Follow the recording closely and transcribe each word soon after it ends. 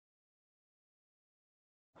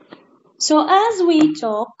So as we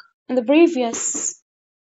talk in the previous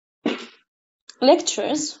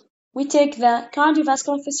lectures, we take the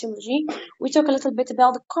cardiovascular physiology. We talk a little bit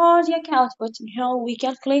about the cardiac output and how we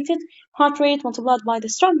calculate it, heart rate multiplied by the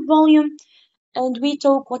stroke volume, and we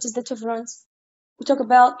talk what is the difference. We talk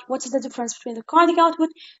about what is the difference between the cardiac output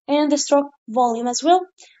and the stroke volume as well,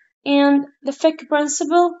 and the Fick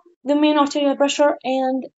principle, the mean arterial pressure,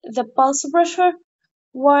 and the pulse pressure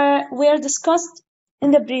were discussed in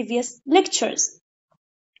the previous lectures.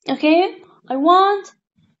 Okay, I want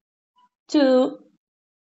to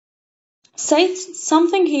say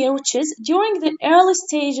something here, which is during the early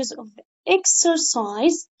stages of the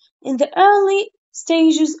exercise,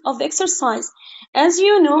 as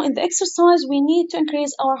you know, in the exercise, we need to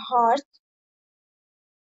increase our heart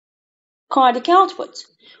cardiac output.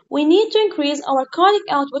 We need to increase our cardiac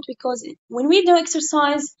output because when we do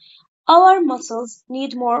exercise, our muscles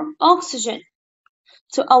need more oxygen.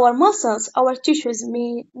 So our muscles, our tissues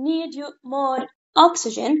may need more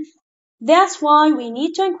oxygen. That's why we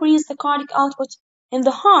need to increase the cardiac output in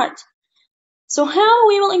the heart. So how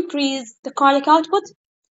we will increase the cardiac output?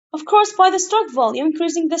 Of course, by the stroke volume,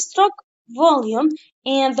 increasing the stroke volume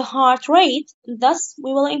and the heart rate. Thus,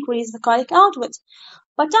 we will increase the cardiac output.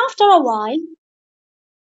 But after a while,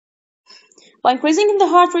 by increasing the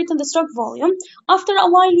heart rate and the stroke volume, after a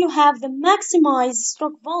while you have the maximized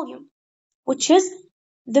stroke volume, which is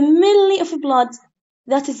the milli of blood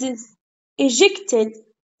that is ejected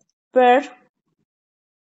per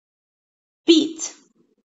beat.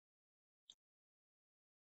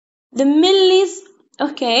 The millis,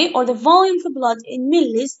 okay, or the volume of blood in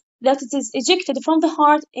millis that it is ejected from the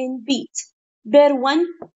heart in beat, per 1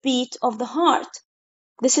 beat of the heart.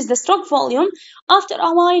 This is the stroke volume. After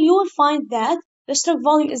a while, you will find that the stroke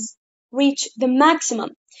volume is reach the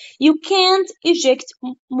maximum. You can't eject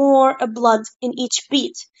more blood in each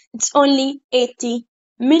beat. It's only 80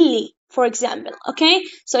 milli, for example. Okay,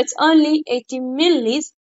 so it's only 80 millis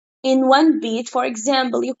in 1 beat. For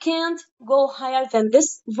example, you can't go higher than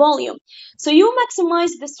this volume. So you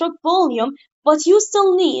maximize the stroke volume, but you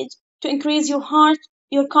still need to increase your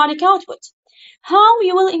cardiac output. How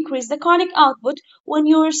you will increase the cardiac output when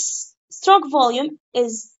your stroke volume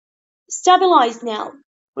is stabilized now,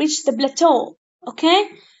 reach the plateau, okay?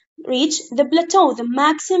 Reach the plateau, the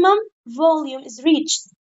maximum volume is reached.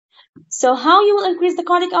 So how you will increase the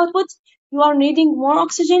cardiac output? You are needing more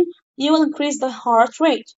oxygen, you will increase the heart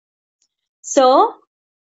rate. So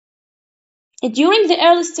during the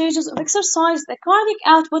early stages of exercise, the cardiac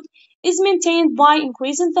output is maintained by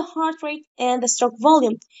increasing the heart rate and the stroke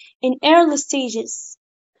volume in early stages.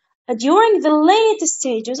 During the late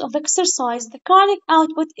stages of exercise, the cardiac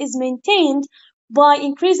output is maintained by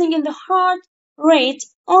increasing in the heart rate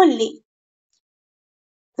only.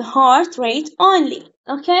 The heart rate only,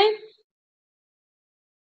 okay?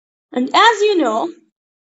 And as you know,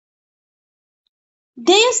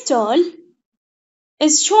 diastole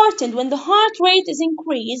is shortened when the heart rate is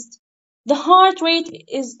increased. The heart rate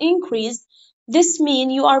is increased. This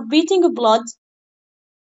means you are beating blood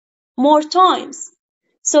more times.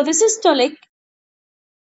 So the systolic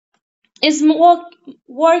is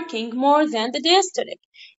working more than the diastolic.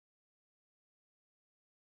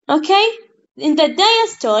 Okay? In the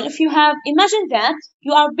diastole, if you have, imagine that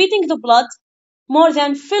you are beating the blood more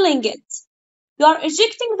than filling it. You are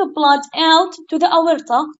ejecting the blood out to the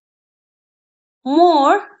aorta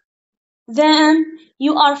more than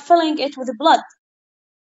you are filling it with blood.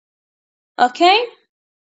 Okay?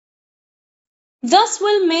 This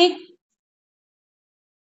will make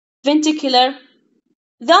ventricular,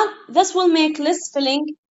 this will make less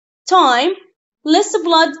filling time, less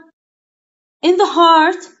blood in the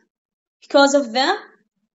heart because of the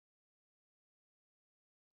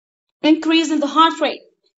increase in the heart rate.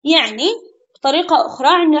 يعني بطريقة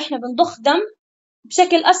أخرى إن إحنا بنضخ دم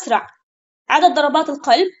بشكل أسرع، عدد ضربات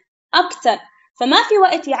القلب أكثر، فما في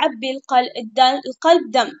وقت يعبي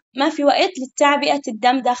القلب دم، ما في وقت لتعبئة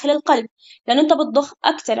الدم داخل القلب، لأن أنت بتضخ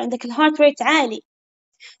أكثر، عندك الهارت ريت عالي.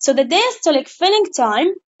 So the diastolic filling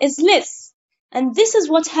time is less, and this is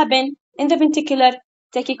what happened in the ventricular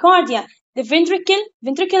tachycardia. The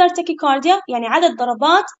ventricular tachycardia يعني عدد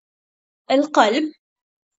ضربات القلب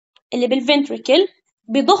اللي بالventricle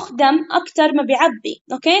بضخ دم أكتر ما بيعبي.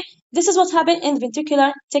 Okay, this is what happened in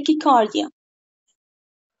ventricular tachycardia.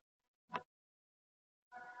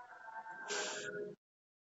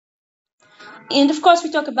 And of course,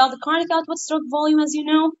 we talk about the cardiac output, stroke volume, as you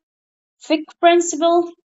know, Fick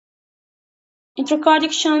principle,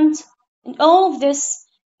 intracardiac shunt, and all of this,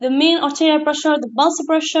 the mean arterial pressure, the pulse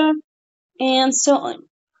pressure, and so on.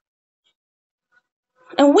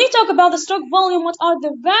 And we talk about the stroke volume. What are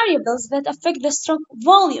the variables that affect the stroke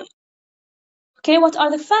volume? Okay, what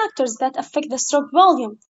are the factors that affect the stroke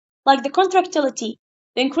volume? Like the contractility,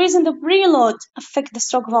 the increase in the preload affect the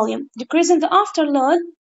stroke volume. Decrease in the afterload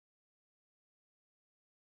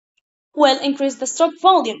will increase the stroke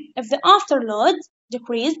volume. If the afterload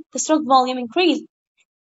decrease, the stroke volume increase.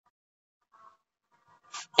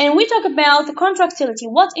 And we talk about the contractility.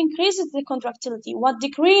 What increases the contractility? What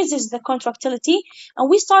decreases the contractility? And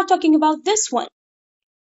we start talking about this one.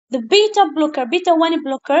 The beta blocker, beta 1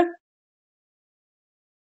 blocker,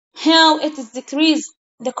 how it is decreased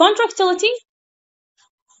the contractility.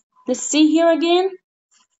 Let's see here again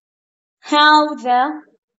how the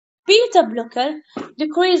beta blocker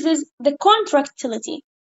decreases the contractility.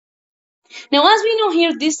 Now, as we know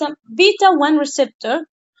here, this beta 1 receptor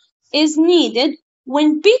is needed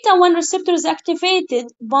when beta 1 receptor is activated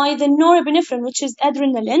by the norepinephrine, which is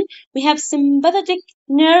adrenaline. We have sympathetic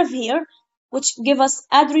nerve here, which give us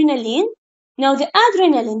adrenaline. Now, the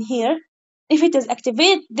adrenaline here, if it is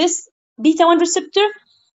activated, this beta 1 receptor,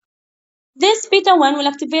 this beta 1 will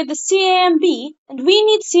activate the CAMB, and we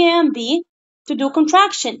need CAMB to do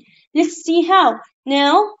contraction. Let's see how.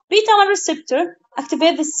 Now, beta 1 receptor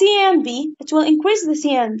activate the CAMB, it will increase the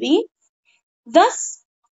CAMB. Thus,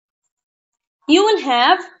 you will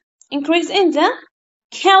have increase in the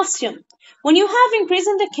calcium. When you have increase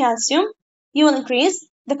in the calcium, you will increase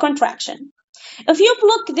the contraction. If you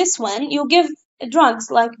block this one, you give drugs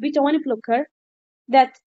like beta 1 blocker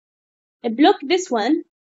that block this one,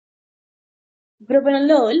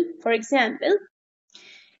 propranolol, for example,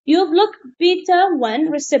 you block beta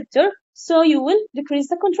 1 receptor, so you will decrease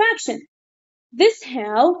the contraction. This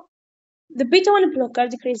how the beta 1 blocker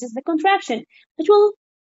decreases the contraction. It will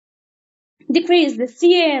decrease the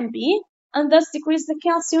CAMB and thus decrease the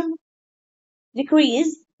calcium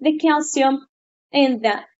in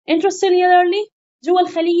the intracellularly جوا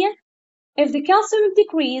الخلية. If the calcium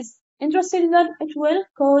decrease intracellular, it will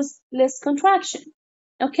cause less contraction.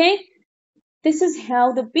 Okay? This is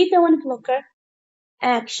how the beta 1 blocker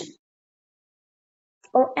action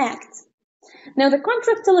or acts. Now the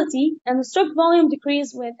contractility and the stroke volume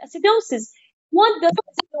decrease with acidosis. What does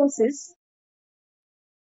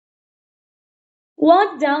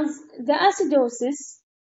the acidosis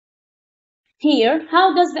here,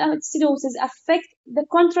 how does the acidosis affect the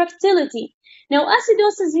contractility? Now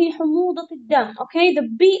acidosis هي حموضة الدم. Okay, the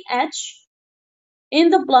pH in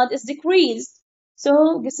the blood is decreased.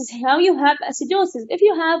 So this is how you have acidosis. If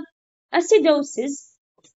you have acidosis,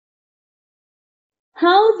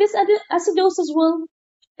 how this acidosis will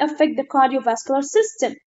affect the cardiovascular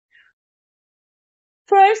system?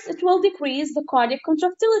 First, it will decrease the cardiac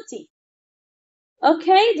contractility.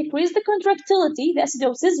 Okay, decrease the contractility. The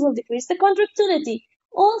acidosis will decrease the contractility.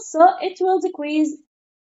 Also, it will decrease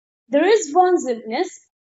the responsiveness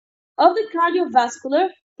of the cardiovascular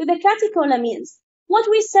to the catecholamines. What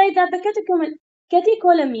we say that the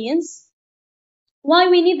catecholamines, why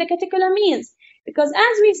we need the catecholamines? Because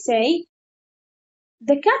as we say,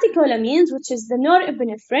 the catecholamines, which is the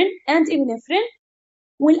norepinephrine and epinephrine,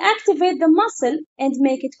 will activate the muscle and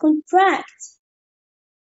make it contract.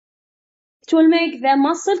 It will make the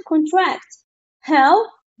muscle contract. How?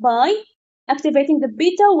 By activating the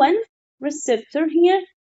beta 1 receptor here.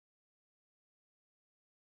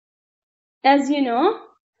 As you know,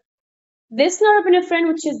 this norepinephrine,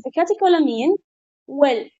 which is the catecholamine,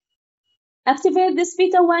 will activate this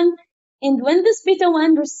beta 1, and when this beta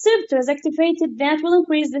 1 receptor is activated, that will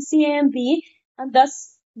increase the CAMB, and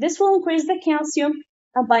thus this will increase the calcium,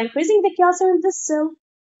 and by increasing the calcium in the cell,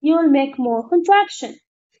 you will make more contraction.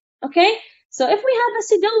 Okay, so if we have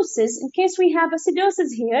acidosis, in case we have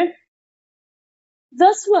acidosis here,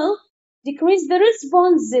 this will decrease the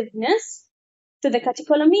responsiveness to the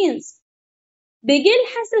catecholamines. بيقل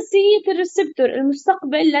حساسية الريسبتور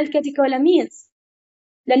المستقبل للكاتيكولامينز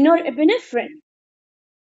للنورابinephrine.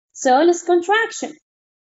 So less contraction.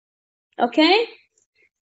 Okay?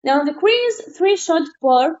 Now decrease threshold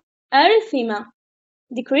for arrhythmia.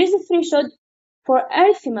 Decrease the threshold for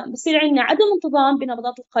arrhythmia. بصير عندنا عدم انتظام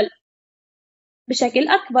بنبضات القلب بشكل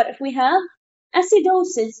أكبر if we have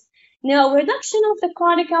acidosis. Now reduction of the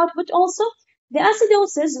cardiac output also. The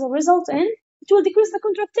acidosis will result in, it will decrease the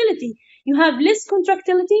contractility. You have less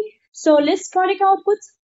contractility, so less cardiac output,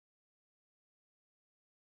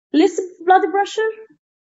 less blood pressure.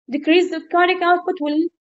 Decrease the cardiac output will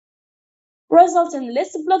result in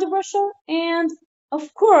less blood pressure and,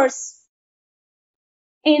 of course,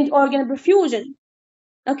 end organ perfusion.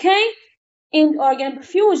 Okay? End organ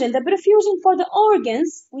perfusion. The perfusion for the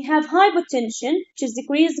organs, we have hypotension, which is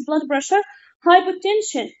decreased blood pressure,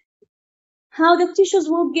 hypotension. how the tissues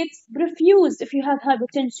will get perfused if you have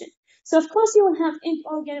hypertension. So of course you will have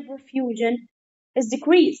in-organ perfusion is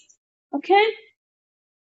decreased, okay?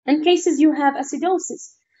 In cases you have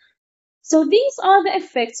acidosis. So these are the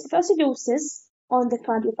effects of acidosis on the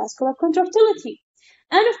cardiovascular contractility.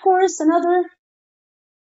 And of course, another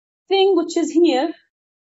thing which is here,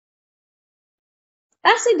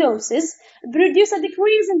 acidosis produces a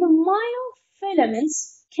decrease in the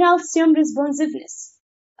myofilaments calcium responsiveness.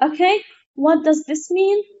 Okay, what does this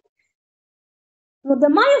mean? Well, the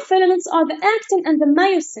myofilaments are the actin and the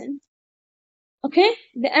myosin. Okay,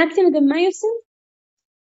 the actin and the myosin,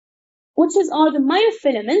 which are the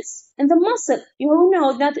myofilaments in the muscle. You all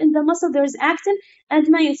know that in the muscle there is actin and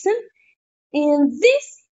myosin. And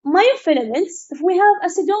these myofilaments, if we have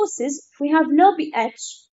acidosis, if we have low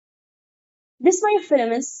pH, these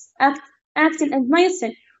myofilaments, actin and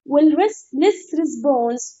myosin, will less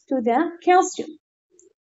response to the calcium.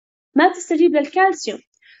 ما تستجيب للكالسيوم.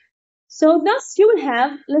 So thus you will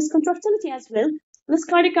have less contractility as well, less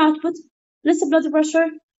cardiac output, less blood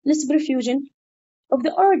pressure, less perfusion of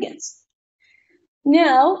the organs.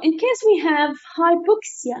 Now, in case we have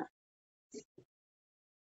hypoxia,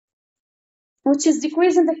 which is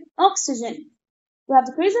decrease in the oxygen. You have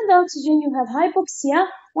decrease in the oxygen, you have hypoxia.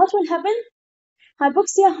 What will happen?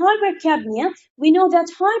 Hypoxia, hypercapnia. We know that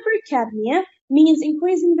hypercapnia means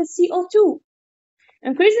increasing the CO2.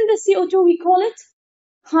 Increasing the CO2, we call it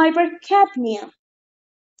hypercapnia.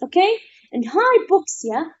 Okay? And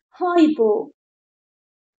hypoxia, hypo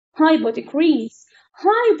decrease.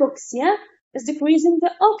 Hypoxia is decreasing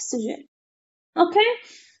the oxygen. Okay?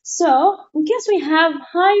 So, in case we have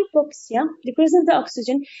hypoxia, decreasing the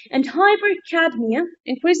oxygen, and hypercapnia,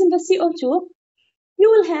 increasing the CO2, you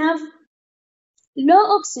will have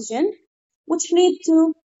low oxygen, which lead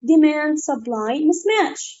to demand-supply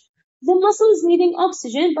mismatch. The muscle is needing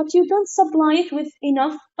oxygen, but you don't supply it with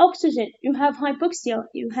enough oxygen. You have hypoxia.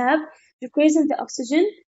 You have decreasing the oxygen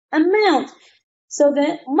amount. So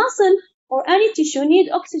the muscle or any tissue need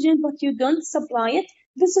oxygen, but you don't supply it.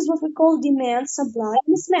 This is what we call demand-supply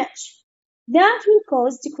mismatch. That will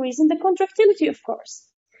cause decrease in the contractility, of course.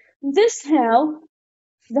 This how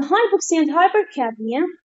the hypoxia and hypercapnia.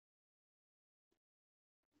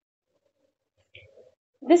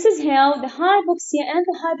 This is how the hypoxia and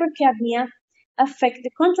the hypercapnia affect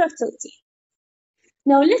the contractility.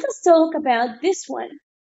 Now let us talk about this one,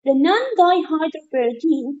 the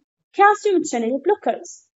non-dihydropyridine calcium channel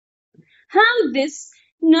blockers. How this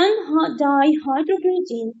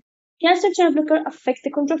non-dihydropyridine calcium channel blocker affect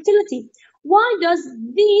the contractility? Why does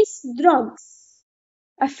these drugs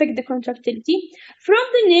affect the contractility? From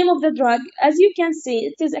the name of the drug, as you can see,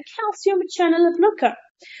 it is a calcium channel blocker.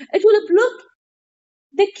 It will block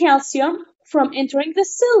the calcium from entering the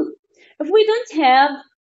cell. If we don't have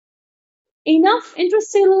enough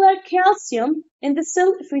intracellular calcium in the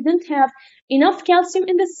cell, if we don't have enough calcium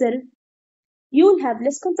in the cell, you will have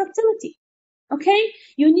less contractility. Okay?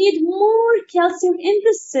 You need more calcium in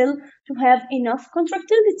the cell to have enough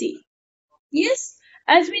contractility. Yes?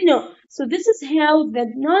 As we know. So this is how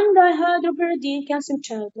the non-dihydropyridine calcium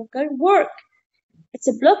channel blocker work. It's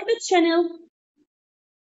a block the channel,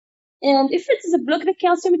 and if it is a block the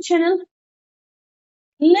calcium channel,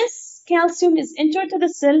 less calcium is entered to the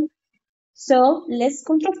cell, so less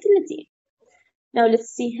contractility. Now let's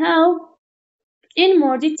see how in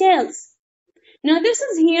more details. Now this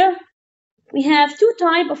is here, we have two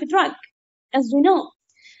types of drug, as we know.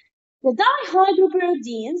 The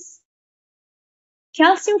dihydropyridines,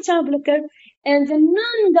 calcium channel blocker, and the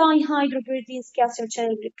non-dihydropyridines, calcium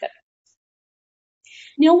channel blocker.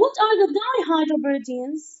 Now what are the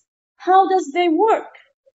dihydropyridines? How does they work?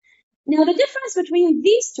 Now the difference between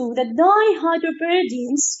these two, the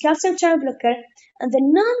dihydropyridines, calcium channel blocker, and the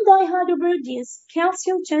non-dihydropyridines,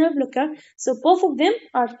 calcium channel blocker, so both of them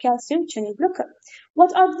are calcium channel blocker.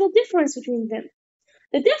 What are the difference between them?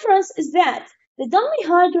 The difference is that the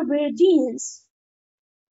dihydropyridines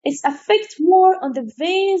is affect more on the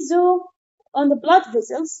blood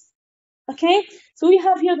vessels. Okay, so we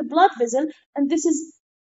have here the blood vessel, and this is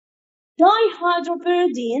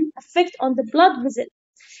dihydropyridine affect on the blood vessel.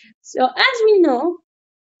 So as we know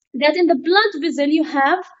that in the blood vessel you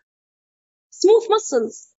have smooth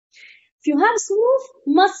muscles. If you have smooth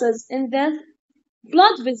muscles in the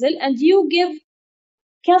blood vessel and you give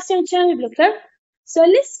calcium channel blocker, so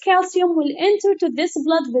less calcium will enter to this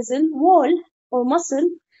blood vessel wall or muscle,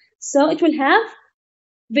 so it will have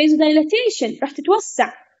vasodilatation. راح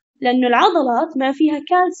تتوسع لأنه العضلات ما فيها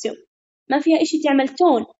كالسيوم، ما فيها إشي تعمل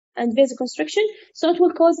tone and vasoconstriction, so it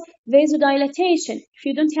will cause vasodilatation. If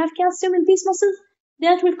you don't have calcium in these muscles,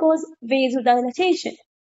 that will cause vasodilatation.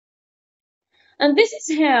 And this is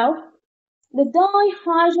how the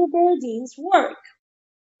dihydropyridines work.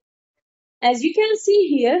 As you can see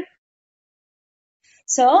here,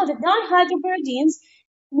 so the dihydropyridines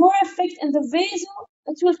more effect in the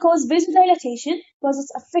it will cause vasodilatation because it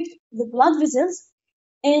affects the blood vessels,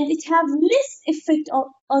 and it have less effect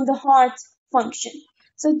on the heart function.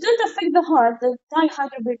 So it don't affect the heart, the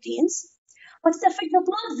dihydropyridines, but it affects the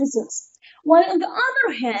blood vessels. While on the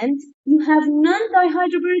other hand, you have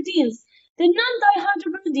non-dihydropyridines. The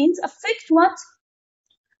non-dihydropyridines affect what?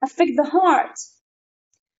 Affect the heart.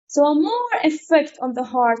 So more effect on the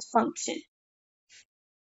heart function.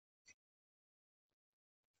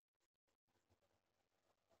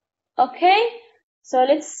 Okay, so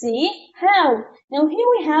let's see how. Now here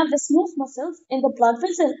we have the smooth muscles in the blood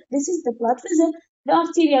vessel. This is the blood vessel, the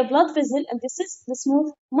arterial blood vessel, and this is the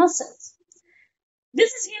smooth muscles.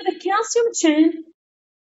 This is here the calcium channel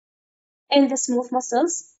in the smooth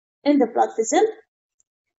muscles in the blood vessel.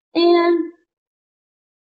 And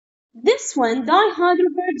this one,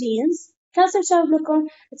 dihydropyridines, calcium channel blocker,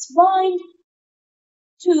 it's bind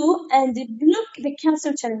to and block the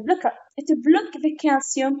calcium channel blocker. It block the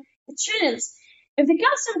calcium channels. If the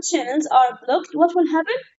calcium channels are blocked, what will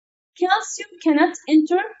happen? Calcium cannot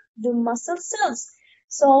enter the muscle cells.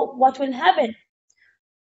 So what will happen?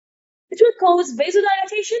 It will cause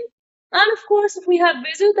vasodilatation. And of course, if we have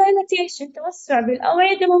vasodilatation توسع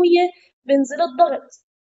بالأوعية الدموية بينزل الضغط.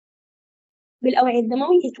 بالأوعية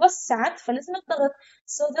الدموية توسعت فنزل الضغط.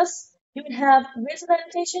 So thus you will have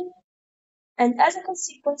vasodilatation, and as a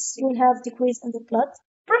consequence you will have decrease in the blood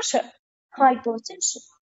pressure, hypertension.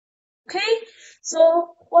 Okay,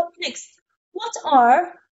 so what next? What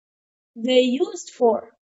are they used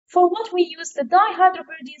for? For what we use the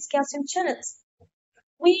dihydropyridines calcium channels?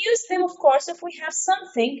 We use them, of course, if we have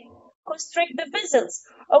something constrict the vessels,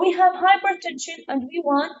 or we have hypertension and we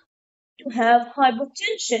want to have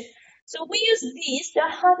hypotension. So we use these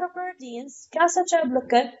dihydropyridines calcium channel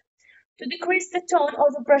blocker to decrease the tone or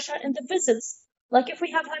the pressure in the vessels. Like if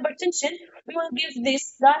we have hypertension, we will give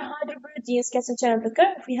this dihydropyridines calcium channel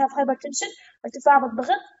blocker. If we have hypertension, ارتفاع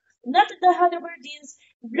بالضغط, not the dihydropyridines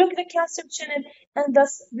block the calcium channel and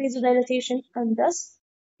thus vasodilatation, and thus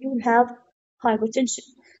you will have hypertension.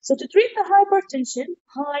 So to treat the hypertension,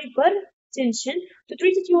 to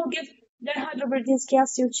treat it you will give dihydropyridines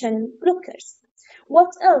calcium channel blockers.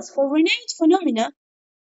 What else? For Raynaud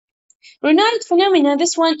phenomena,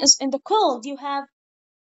 this one is in the cold. You have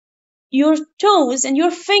your toes and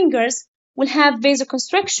your fingers will have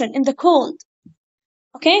vasoconstriction in the cold.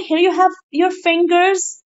 Okay, here you have your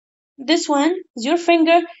fingers. This one is your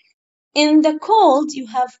finger. In the cold, you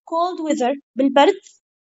have cold weather. بالبرد,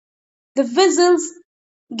 the vessels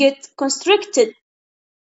get constricted.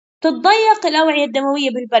 تتضيق الأوعية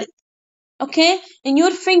الدموية بالبرد. Okay, in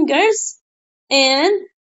your fingers and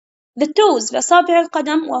the toes, بأصابع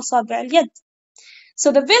القدم وأصابع اليد.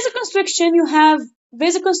 So the vasoconstriction, you have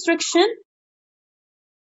vasoconstriction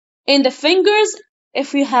in the fingers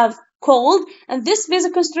if you have cold, and this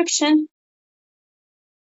vasoconstriction,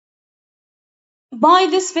 by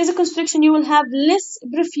this vasoconstriction you will have less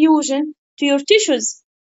perfusion to your tissues.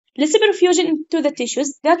 Less perfusion to the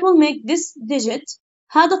tissues, that will make this digit,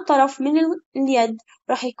 هذا الطرف من اليد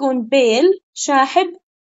راح يكون pale شاحب,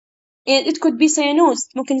 and it could be cyanosed,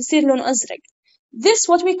 ممكن يصير لون أزرق. This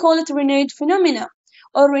what we call it Raynaud phenomena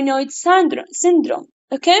or Raynaud syndrome.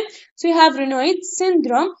 Okay, so you have Raynaud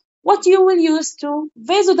syndrome. What you will use to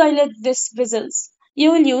vasodilate these vessels?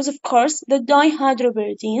 You will use, of course, the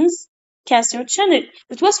dihydropyridines calcium channel.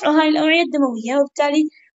 بتوسعوا هاي الأوعية الدموية وبالتالي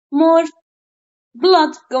more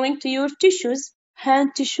blood going to your tissues,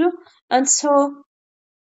 hand tissue, and so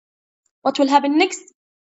what will happen next?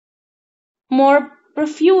 More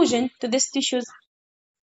perfusion to these tissues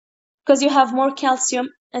because you have more calcium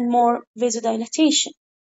and more vasodilatation.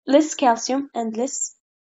 Less calcium and thus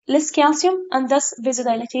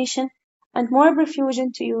vasodilatation and more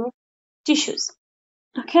perfusion to your tissues.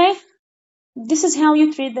 Okay, this is how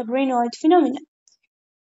you treat the Raynaud phenomenon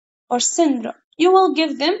or syndrome. You will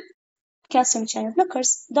give them calcium channel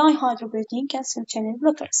blockers, dihydropyridine calcium channel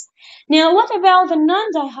blockers. Now, what about the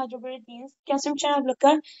non-dihydropyridine calcium channel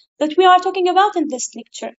blocker that we are talking about in this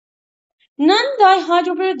lecture?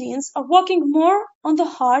 Non-dihydropyridines are working more on the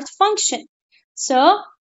heart function. So,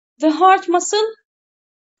 the heart muscle,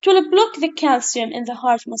 it will block the calcium in the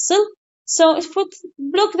heart muscle. So, if it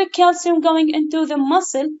block the calcium going into the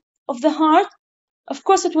muscle of the heart, of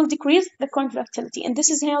course it will decrease the contractility. And this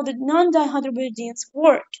is how the non-dihydropyridines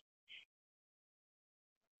work.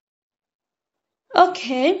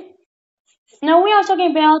 Okay, now we are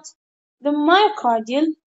talking about the myocardial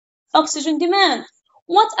oxygen demand.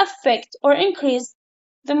 what affect or increase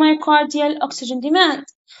the myocardial oxygen demand?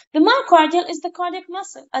 The myocardial is the cardiac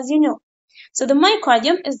muscle, as you know. So the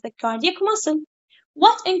myocardium is the cardiac muscle.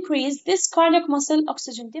 What increase this cardiac muscle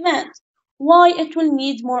oxygen demand? Why it will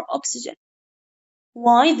need more oxygen?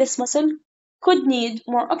 Why this muscle could need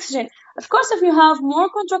more oxygen? Of course, if you have more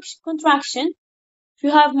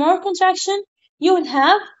contraction, you will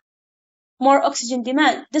have more oxygen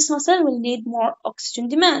demand. This muscle will need more oxygen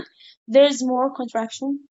demand. There is more contraction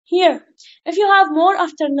here. If you have more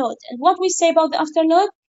afterload, and what we say about the afterload,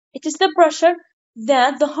 it is the pressure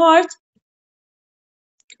that the heart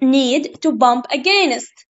need to bump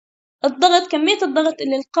against. كمية الضغط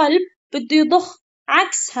اللي القلب بده يضخ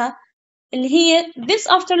عكسها اللي هي this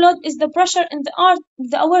afterload is the pressure in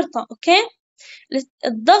the aorta, okay?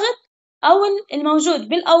 الضغط أو الموجود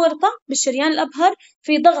بالأورطة بالشريان الأبهر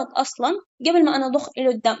في ضغط أصلا قبل ما أنا أضخ له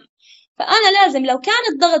الدم. فأنا لازم لو كان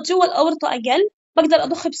الضغط جوا الأورطة أقل بقدر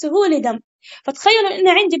أضخ بسهولة دم. فتخيلوا إن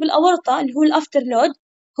عندي بالأورطة اللي هو الأفتر لود،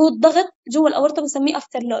 هو الضغط جوا الأورطة بسميه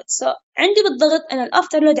أفتر لود. عندي بالضغط أنا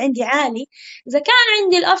الأفتر لود عندي عالي. إذا كان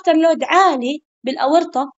عندي الأفتر لود عالي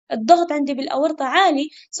بالأورطة، الضغط عندي بالأورطة عالي،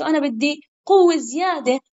 أنا بدي قوة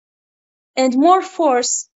زيادة and more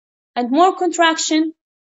force and more contraction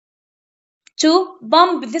to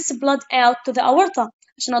pump this blood out to the aorta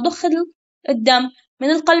عشان أضخ الدم من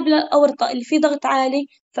القلب للأورطة اللي فيه ضغط عالي،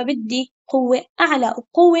 فبدي قوة أعلى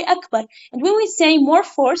وقوة أكبر. And when we say more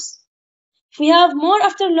force, if we have more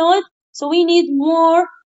afterload, so we need more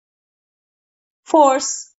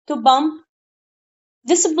force to pump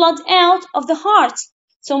this blood out of the heart.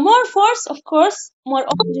 So more force, of course, more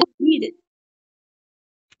oxygen is needed.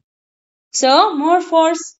 So more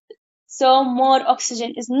force, so more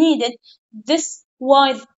oxygen is needed. This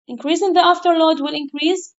why increasing the afterload will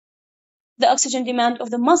increase the oxygen demand of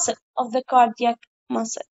the muscle, of the cardiac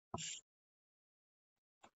muscle.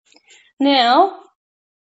 Now,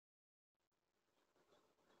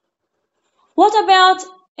 what about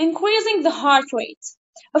increasing the heart rate?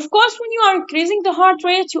 Of course, when you are increasing the heart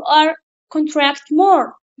rate, you are contract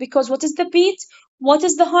more, because what is the beat? What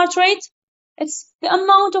is the heart rate? It's the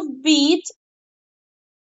amount of beat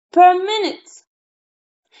per minute.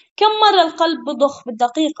 كم مرة القلب بضخ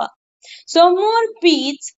بالدقيقة؟ So more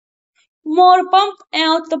beat, more pump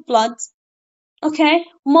out the blood, okay?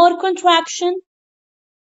 More contraction,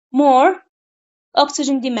 more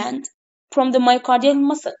oxygen demand from the myocardial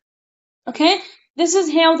muscle, okay? This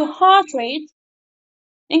is how the heart rate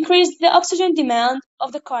increases the oxygen demand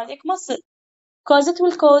of the cardiac muscle, because it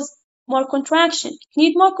will cause more contraction. It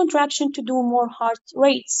needs more contraction to do more heart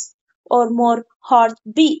rates or more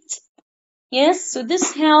heartbeat. Yes, so this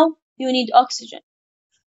is how you need oxygen.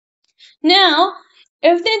 Now,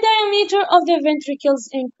 if the diameter of the ventricles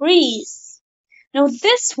increase, now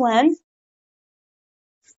this one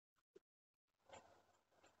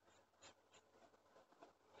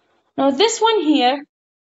here,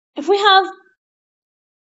 if we have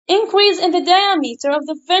increase in the diameter of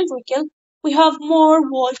the ventricle, we have more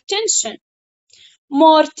wall tension,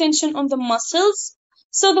 more tension on the muscles,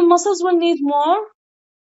 so the muscles will need more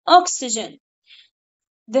oxygen.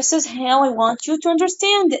 This is how I want you to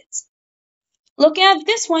understand it. Look at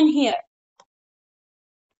this one here.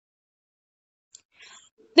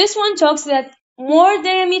 This one talks that more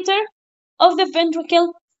diameter of the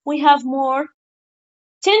ventricle, we have more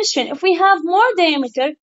tension. If we have more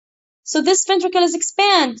diameter, so this ventricle is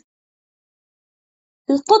expand.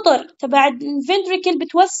 القطر تبع الفنتريكل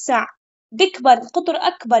بتوسع، بيكبر القطر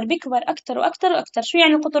أكبر، بيكبر أكتر وأكتر وأكتر. شو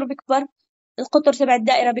يعني القطر بيكبر؟ القطر تبع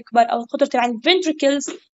الدائرة بيكبر، أو القطر تبع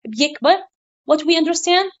الفنتريكلز بيكبر. What we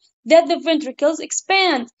understand that the ventricles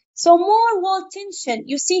expand. So more wall tension.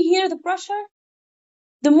 You see here the pressure?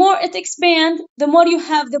 The more it expands, the more you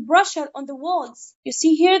have the pressure on the walls. You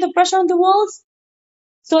see here the pressure on the walls?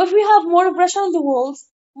 So if we have more pressure on the walls,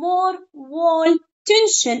 more wall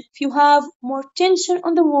tension. If you have more tension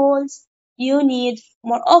on the walls, you need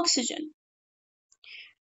more oxygen.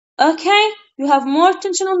 Okay, you have more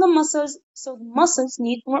tension on the muscles, so the muscles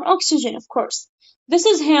need more oxygen, of course. This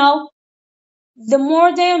is how the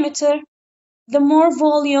more diameter, the more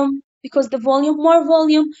volume, because the more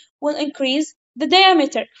volume will increase the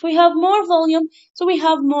diameter. If we have more volume, so we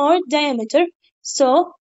have more diameter,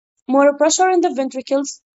 so more pressure in the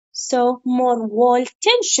ventricles, so more wall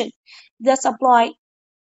tension that's applied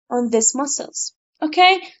on these muscles.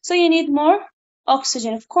 Okay, so you need more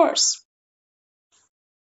oxygen, of course.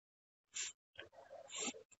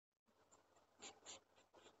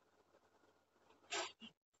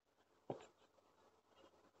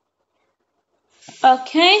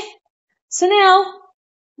 Okay, so now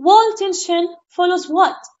wall tension follows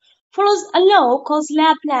what? follows a law called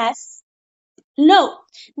Laplace law.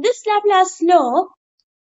 This Laplace law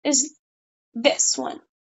is this one,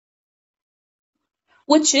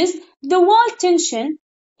 which is the wall tension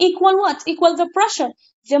equal what? Equal the pressure.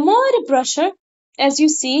 The more pressure, as you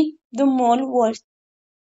see, the more wall.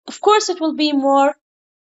 Of course, it will be more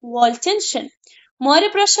wall tension. More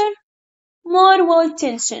pressure, more wall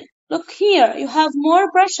tension. Look here, you have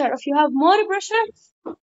more pressure. If you have more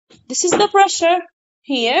pressure, this is the pressure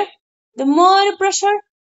here. The more pressure,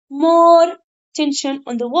 more tension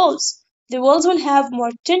on the walls. The walls will have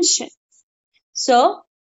more tension. So,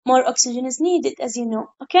 more oxygen is needed, as you know.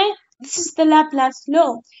 Okay? This is the Laplace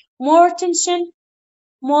law. More tension,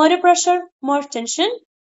 more pressure, more tension.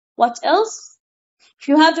 What else? If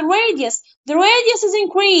you have the radius is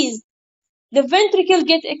increased. The ventricle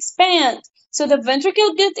get expand. So the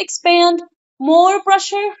ventricle get expand, more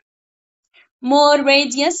pressure, more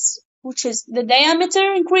radius, which is the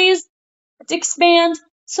diameter increase, it expand.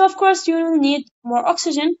 So of course you will need more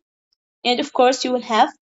oxygen, and of course you will have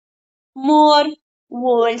more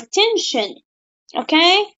wall tension.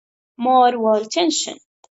 Okay? More wall tension.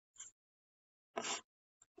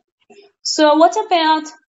 So what about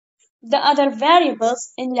the other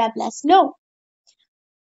variables in Laplace law?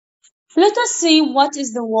 Let us see what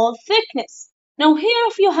is the wall thickness. Now here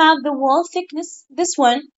if you have the wall thickness, this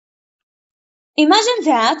one, imagine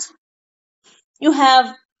that you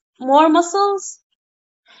have more muscles.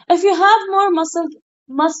 If you have more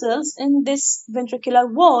muscles in this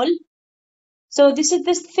ventricular wall, so this is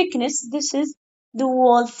this thickness, this is the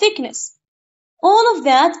wall thickness. All of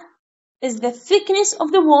that is the thickness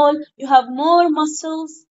of the wall. You have more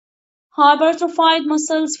muscles, hypertrophied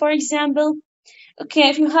muscles, for example. Okay,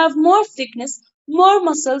 if you have more thickness, more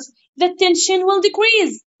muscles, the tension will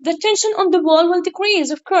decrease. The tension on the wall will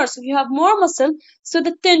decrease, of course. If you have more muscle, so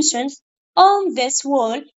the tension on this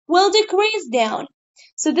wall will decrease down.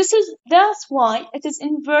 So that's why it is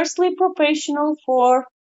inversely proportional for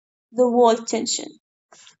the wall tension.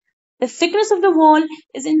 The thickness of the wall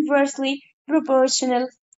is inversely proportional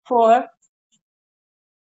for.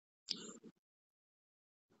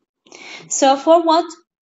 So for what?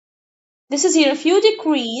 This is here. If you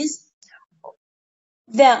decrease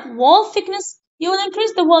the wall thickness, you will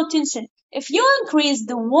increase the wall tension. If you increase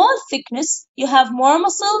the wall thickness, you have more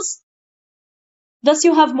muscles, thus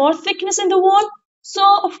you have more thickness in the wall. So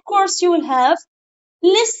of course you will have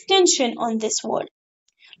less tension on this wall,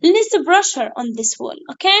 less pressure on this wall.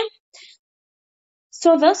 Okay?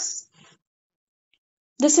 So thus,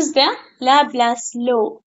 this is the Laplace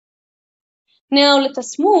law. Now let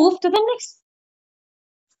us move to the next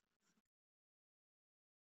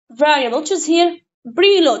variable, which is here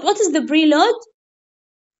preload. What is the preload?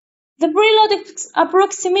 The preload is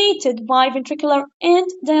approximated by ventricular and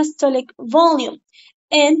diastolic volume.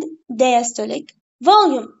 And diastolic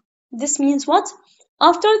volume. This means what?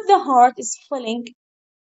 After the heart is filling,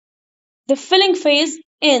 the filling phase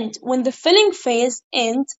ends. When the filling phase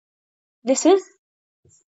ends, this is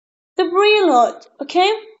the preload.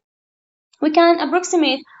 Okay? We can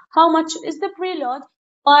approximate how much is the preload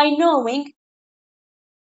by knowing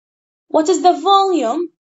what is the volume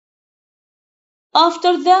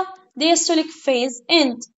after the diastolic phase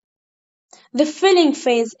end, the filling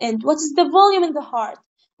phase end. What is the volume in the heart?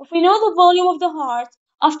 If we know the volume of the heart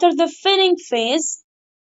after the filling phase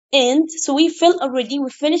end, so we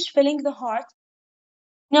finished filling the heart.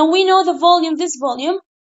 Now we know the volume, this volume,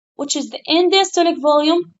 which is the end diastolic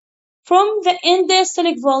volume. From the end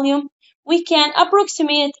diastolic volume, we can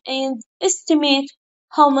approximate and estimate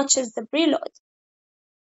how much is the preload.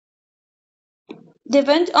 The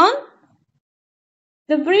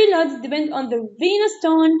preload depends on the venous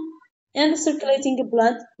tone and the circulating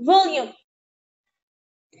blood volume.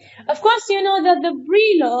 Of course, you know that the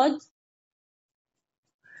preload,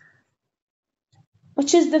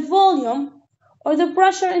 which is the volume or the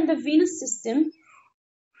pressure in the venous system,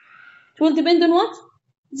 it will depend on what?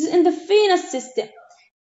 This is in the venous system.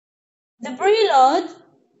 The preload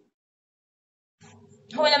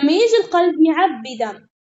هو لما يجي القلب يعبي دم.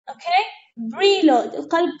 Okay? Preload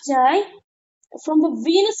القلب جاي from the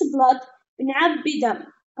venous blood بنعبي دم.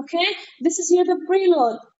 Okay? This is here the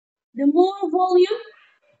preload. The more volume,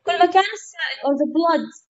 كل ما كان السائل or the blood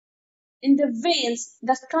in the veins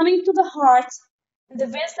that's coming to the heart,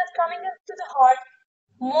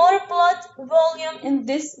 more blood volume in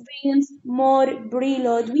this veins, more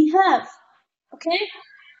preload we have. Okay?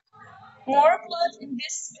 More blood in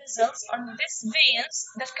these vessels or these veins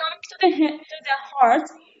that coming to the heart,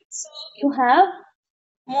 so you have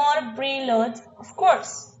more preload, of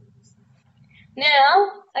course.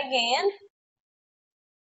 Now again,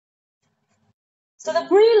 So the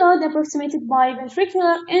preload approximated by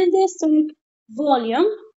ventricular and diastolic volume,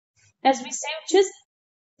 as we say, which is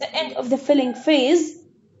the end of the filling phase.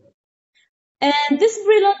 And this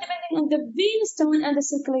preload depending on the venous tone and the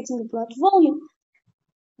circulating blood volume.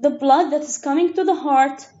 The blood that is coming to the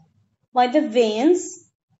heart by the veins,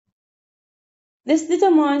 this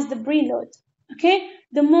determines the preload. Okay,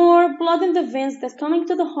 the more blood in the veins that's coming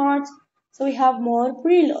to the heart, so we have more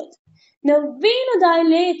preload. Now,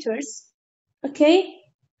 vasodilators, okay,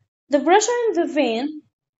 the pressure in the vein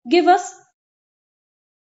give us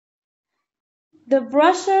the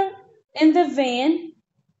pressure in the vein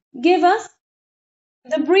give us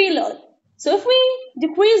the preload. So if we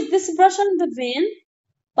decrease this pressure in the vein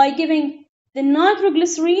by giving the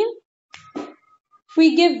nitroglycerin, if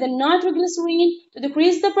we give the nitroglycerin to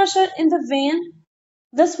decrease the pressure in the vein,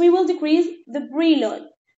 thus we will decrease the preload.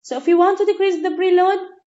 So if we want to decrease the preload,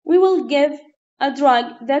 we will give a drug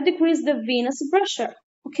that decreases the venous pressure.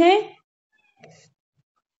 Okay?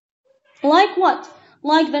 Like what?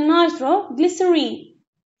 Like the nitroglycerin.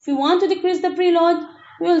 If we want to decrease the preload,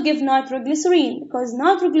 we will give nitroglycerin because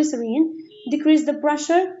nitroglycerin decreases the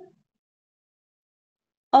pressure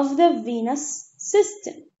of the venous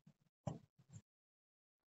system.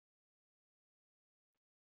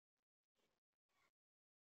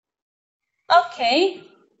 Okay,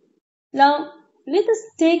 now let us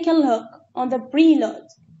take a look on the preload.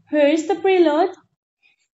 Here is the preload.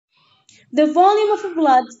 The volume of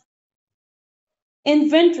blood in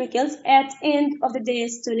ventricles at end of the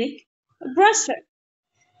diastolic pressure.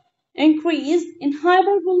 Increase in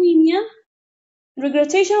hypervolemia,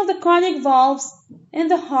 regurgitation of the cardiac valves,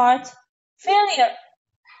 and the heart failure.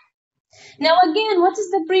 Now again, what is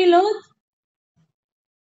the preload?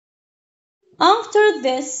 After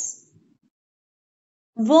this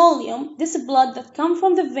volume, this blood that comes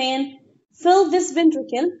from the vein, fill this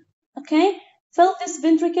ventricle, okay? Fill this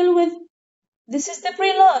ventricle with, this is the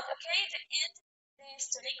preload, okay? The end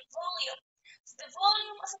diastolic volume. So the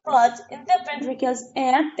volume of blood in the ventricles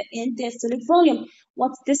at the end diastolic volume.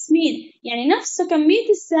 What does this mean؟ يعني نفس كمية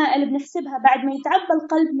السائل بنحسبها بعد ما يتعبى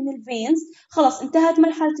القلب من الفينز، خلاص انتهت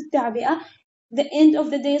مرحلة التعبئة. The end of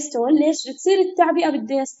the diastole. ليش؟ تصير التعبئة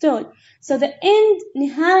بالdiastole. So the end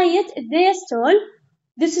نهاية الdiastole.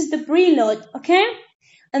 This is the preload, okay?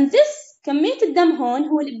 And this كمية الدم هون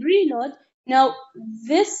هو preload. Now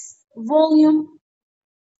this volume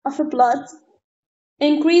of blood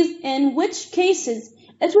increase in which cases?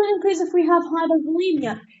 It will increase if we have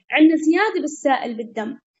hypervolemia. عندنا زيادة بالسائل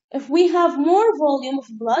بالدم. If we have more volume of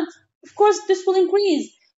blood, of course this will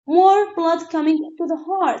increase. More blood coming to the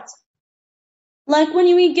heart. Like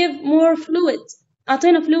when we give more fluid.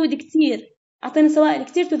 أعطينا fluid كتير. أعطينا سوائل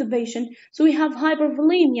كتير to the patient. So we have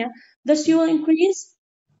hypervolemia. Thus you will increase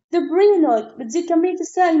the preload. بتزيد كمية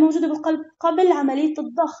السائل الموجودة بالقلب قبل عملية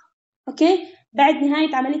الضخ. Okay? بعد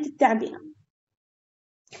نهاية عملية التعبئة.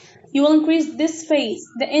 You will increase this phase.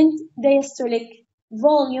 The end diastolic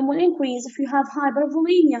volume will increase if you have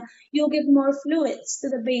hypervolemia. You'll give more fluids to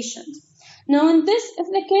the patient. Now, in this is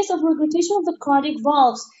the case of regurgitation of the cardiac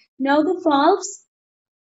valves. Now, the valves.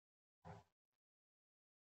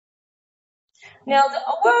 Now, the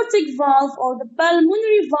aortic valve or the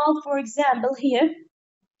pulmonary valve, for example, here,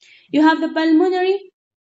 you have the pulmonary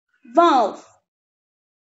valve.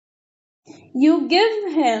 You give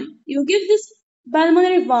this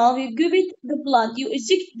pulmonary valve, you give it the blood, you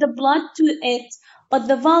inject the blood to it, but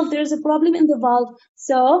the valve, there's a problem in the valve,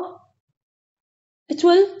 so it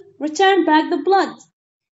will return back the blood.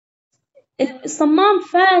 الصمام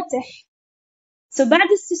فاتح. So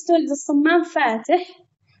بعد السيستول إذا الصمام فاتح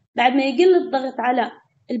بعد ما يقل الضغط على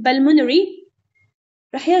البلمونري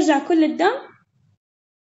راح يرجع كل الدم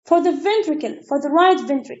for the ventricle, for the right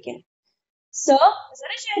ventricle. So إذا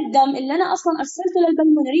رجع الدم اللي أنا أصلا أرسلته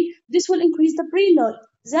للبلمونري, this will increase the preload.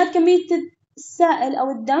 زاد كمية السائل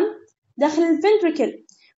أو الدم داخل الventricle.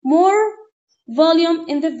 More volume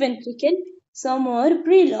in the ventricle, so more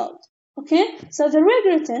preload. Okay, so the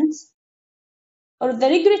regurgitant or the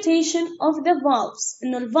regurgitation of the valves.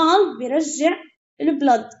 إنه الvalve بيرجع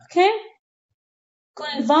البلد. Okay, كون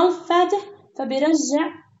الvalve فاتح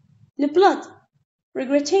فبيرجع البلد.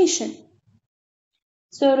 Regurgitation.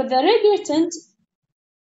 So the regurgitant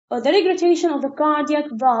or the regurgitation of the cardiac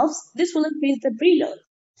valves, this will increase the preload.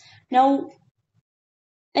 Now,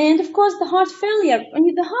 and of course the heart failure. When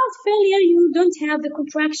the heart failure, you don't have the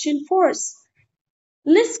contraction force.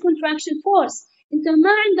 Less contraction force. انت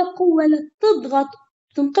ما عندك قوة لتضغط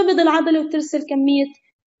تنقبض العضلة وترسل كمية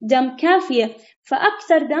دم كافية،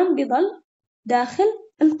 فأكثر دم بيضل داخل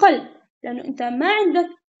القلب، لأنه انت ما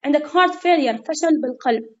عندك heart failure، فشل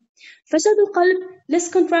بالقلب. فشل بالقلب less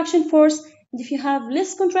contraction force And if you have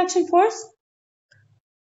less contraction force,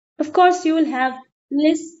 of course you will have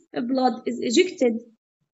less blood is ejected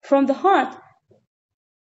from the heart.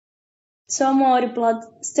 So more blood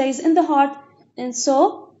stays in the heart and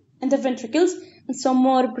so in the ventricles, and so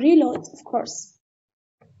more preload, of course.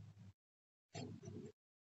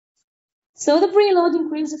 So the preload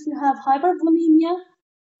increases if you have hypervolemia,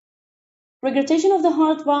 regurgitation of the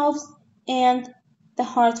heart valves, and the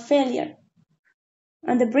heart failure.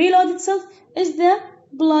 And the preload itself is the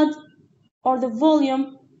blood or the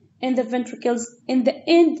volume in the ventricles in the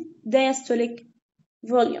end diastolic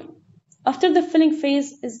volume after the filling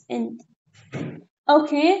phase is end.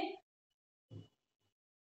 Okay,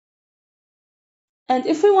 and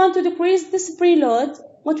if we want to decrease this preload,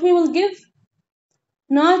 what we will give?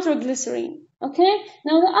 Nitroglycerin. Okay,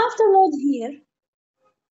 now the afterload here,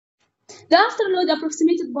 the afterload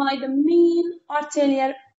approximated by the mean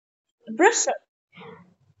arterial pressure.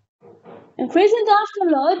 Increasing the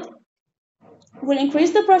afterload will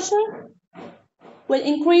increase the pressure, will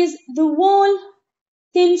increase the wall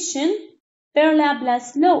tension per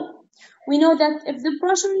Laplace law. We know that if the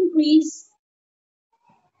pressure increases,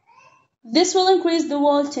 this will increase the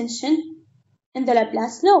wall tension in the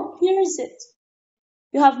Laplace law. Here is it.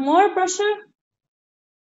 You have more pressure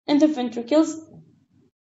in the ventricles,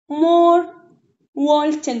 more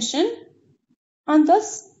wall tension, and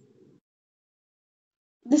thus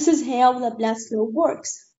this is how Laplace law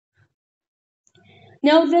works.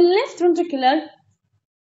 Now the left ventricular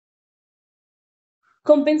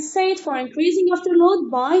compensate for increasing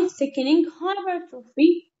afterload by thickening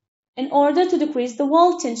hypertrophy in order to decrease the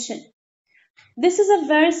wall tension. This is a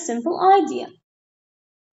very simple idea.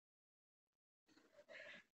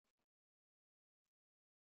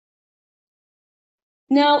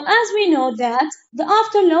 Now, as we know that the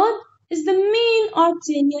afterload is the mean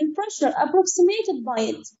arterial pressure approximated by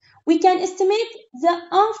it. We can estimate the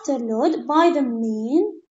afterload by the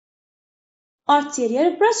mean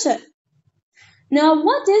arterial pressure. Now,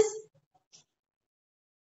 what is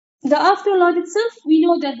the afterload itself? We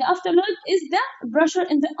know that the afterload is the pressure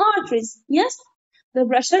in the arteries. Yes, the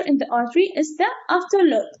pressure in the artery is the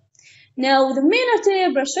afterload. Now, the mean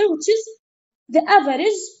arterial pressure, which is the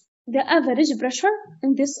average pressure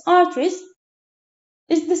in these arteries,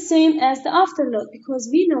 is the same as the afterload, because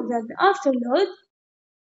we know that the afterload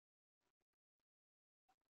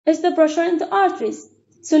is the pressure in the arteries.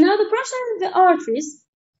 So now the pressure in the arteries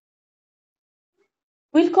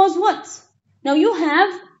will cause what? Now you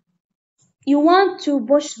want to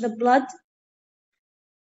push the blood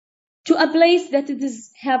to a place that it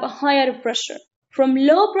is have a higher pressure, from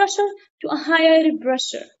low pressure to a higher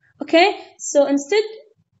pressure. Okay, so instead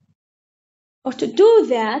or to do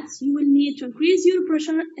that, you will need to increase your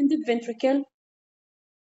pressure in the ventricle.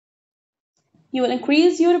 You will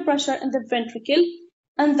increase your pressure in the ventricle,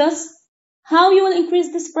 and thus, how you will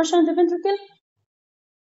increase this pressure in the ventricle?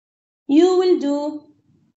 You will do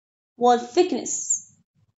wall thickness.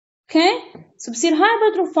 Okay? So بصير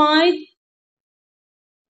hypertrophied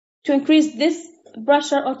to increase this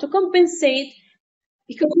pressure or to compensate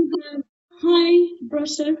because you have high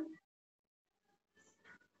pressure.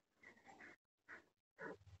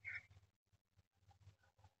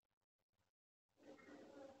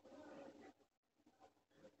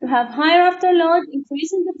 You have higher afterload,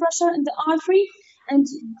 increasing the pressure in the artery, and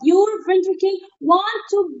your ventricle want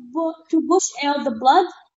to push out the blood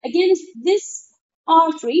against this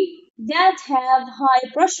artery that have high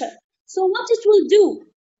pressure. So what it will do?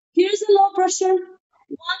 Here's a low pressure,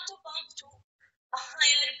 want to pump to a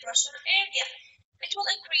higher pressure area. It will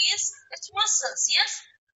increase its muscles, yes?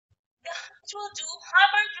 It will do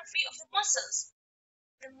hypertrophy of the muscles.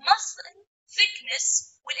 The muscle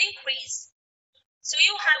thickness will increase. So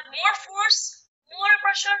you have more force, more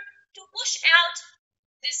pressure to push out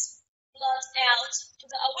this blood out to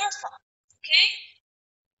the aorta. Okay?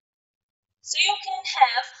 So you can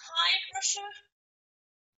have high pressure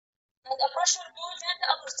and a pressure more than the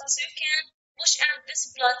aorta, so you can push out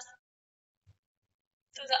this blood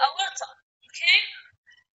to the aorta. Okay?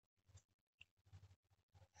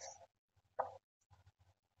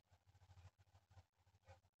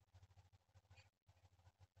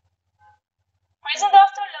 Increasing the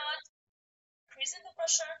afterload, increasing the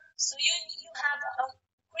pressure, so you have a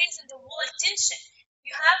increase in the wall tension.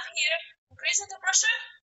 You have here increasing the pressure,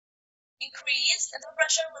 increase in the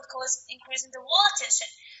pressure will cause increase in the wall tension.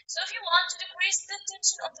 So if you want to decrease the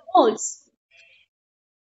tension of the walls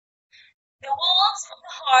of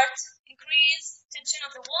the heart, increase tension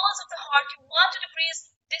of the walls of the heart, you want to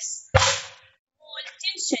decrease this wall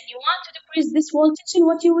tension. You want to decrease this wall tension,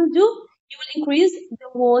 what you will do? You will increase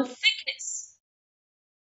the wall thickness.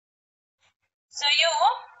 So you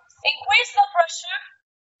increase the pressure,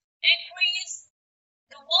 increase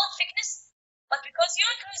the wall thickness, but because you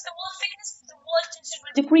increase the wall thickness, the wall tension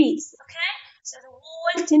will decrease. Okay? So the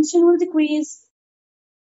wall tension will decrease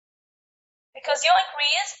because you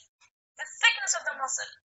increase the thickness of the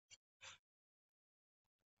muscle.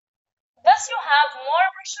 Thus you have more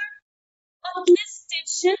pressure but less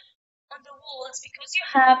tension on the walls because you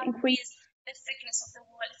have increased the thickness of the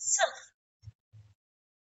wall itself.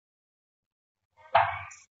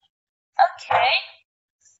 Okay.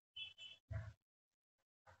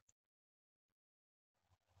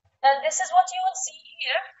 And this is what you will see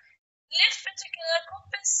here. Left ventricular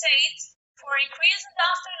compensates for increase in the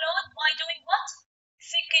afterload by doing what?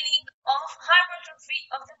 Thickening of hypertrophy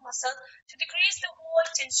of the muscle to decrease the wall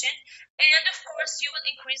tension, and of course you will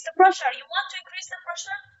increase the pressure. You want to increase the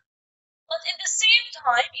pressure, but at the same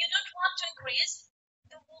time you don't want to increase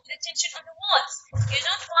the tension on the walls. You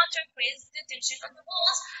don't want to increase the tension on the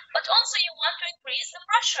walls, but also you want to increase the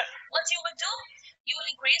pressure. What you will do? You will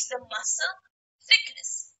increase the muscle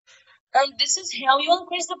thickness. And this is how you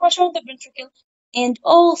increase the pressure of the ventricle and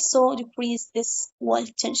also decrease this wall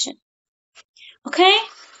tension. Okay?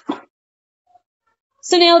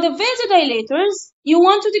 So now the vasodilators, you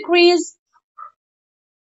want to decrease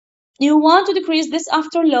this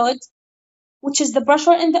afterload, which is the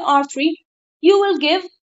pressure in the artery. You will give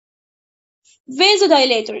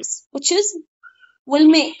vasodilators, which will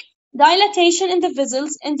make dilatation in the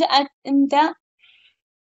vessels in the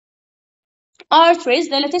arteries,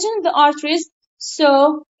 dilatation in the arteries,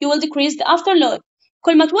 so you will decrease the afterload.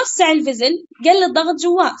 كل ما توسع الفيزل قل الضغط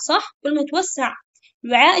جواه، صح؟ كل ما توسع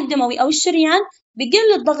الوعاء الدموي أو الشريان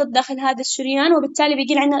بقل الضغط داخل هذا الشريان، وبالتالي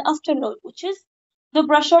بيقل عندنا الافterload, which is the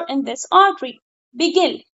pressure in this artery.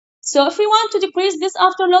 بقل. So if we want to decrease this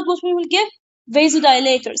afterload, what we will give?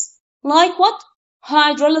 Vasodilators. Like what?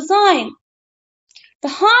 Hydralazine. The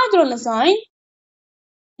hydralazine,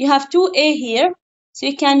 you have 2A here, so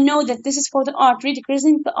you can know that this is for the artery,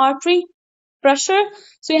 decreasing the artery pressure.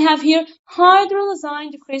 So you have here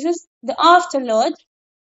hydralazine decreases the afterload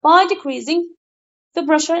by decreasing the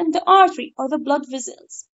pressure in the artery or the blood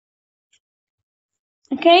vessels.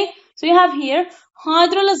 Okay, so you have here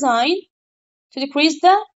hydralazine to decrease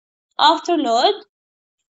the afterload,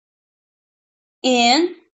 and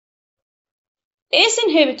ACE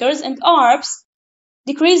inhibitors and ARBs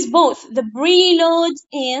decrease both the preload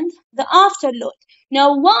and the afterload.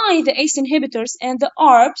 Now, why the ACE inhibitors and the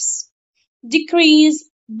ARBs decrease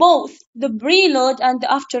both the preload and the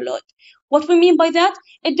afterload? What we mean by that?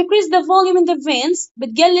 It decreases the volume in the veins،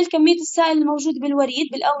 بتقلل كمية السائل الموجود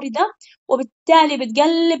بالوريد بالأوردة، وبالتالي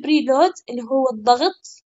بتقلل البريلود اللي هو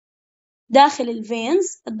الضغط داخل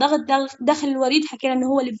الفينز. الضغط داخل الوريد حكينا إنه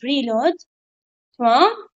هو البريلود،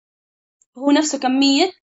 تمام؟ هو نفسه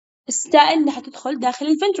كمية السائل اللي هتدخل داخل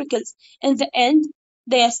الفنتريكلز in the end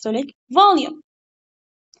diastolic volume.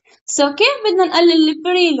 So كيف بدنا نقلل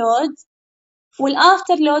البريلود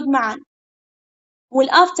والآفترلود معا؟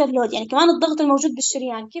 والآفترلود يعني كمان الضغط الموجود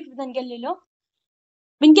بالشريان، كيف بدنا نقلله؟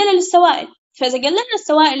 بنقلل السوائل. فإذا قللنا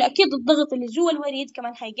السوائل أكيد الضغط اللي جوا الوريد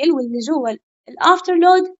كمان حيقل، واللي جوا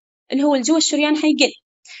الآفترلود اللي هو اللي جوا الشريان حيقل.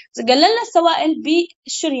 إذا قللنا السوائل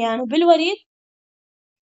بالشريان وبالوريد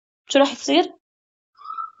شو راح يصير؟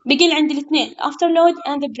 بقل عند الاثنين afterload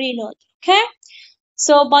and the preload. Okay,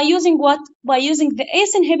 so by using what? By using the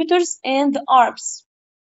ACE inhibitors and the ARBs.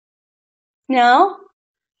 Now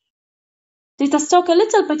let us talk a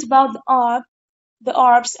little bit about the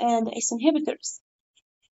ARBs and the ACE inhibitors.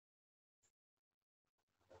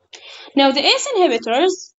 Now the ACE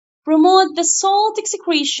inhibitors promote the salt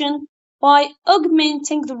excretion by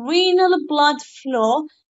augmenting the renal blood flow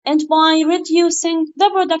and by reducing the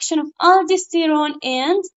production of aldosterone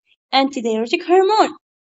and antidiuretic hormone.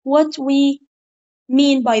 What we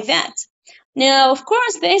mean by that? Now, of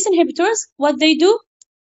course, the ACE inhibitors, what they do?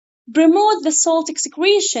 Promote the salt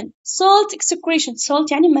excretion. Salt excretion.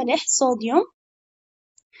 Salt يعني ملح, sodium.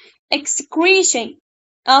 Excretion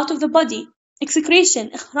out of the body.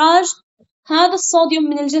 Excretion. إخراج هذا الصوديوم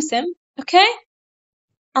من الجسم. Okay?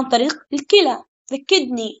 عن طريق الكلى. The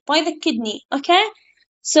kidney. By the kidney. Okay?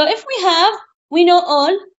 So if we know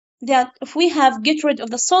all that if we have get rid of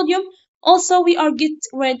the sodium, also we are get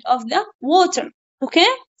rid of the water. Okay?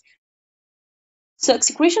 So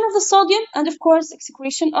excretion of the sodium and of course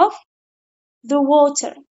excretion of the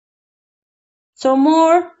water. So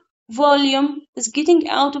more volume is getting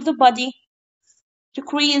out of the body,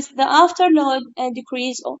 decrease the afterload and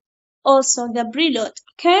decrease also the preload.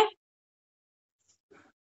 Okay?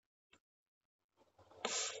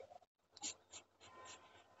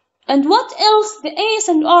 And what else the ACE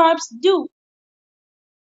and ARBs do?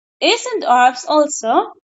 ACE and ARBs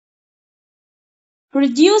also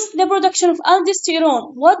reduce the production of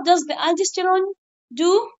aldosterone. What does the aldosterone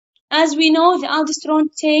do? As we know, the aldosterone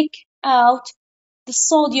take out the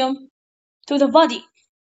sodium to the body.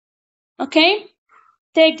 Okay?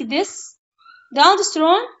 Take this. The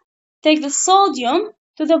aldosterone take the sodium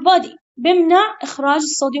to the body. بيمنع إخراج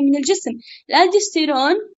الصوديوم من الجسم.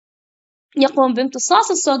 الالدوستيرون يقوم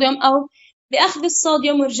بامتصاص الصوديوم أو بأخذ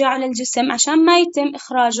الصوديوم وإرجاعه للجسم عشان ما يتم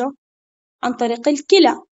إخراجه عن طريق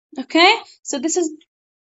الكلى. Okay? So this is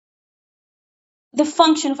the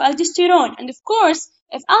function of aldosterone. And of course,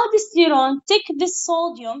 if aldosterone take this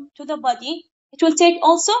sodium to the body, it will take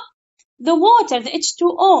also the water, the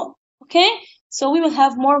H2O. Okay? So we will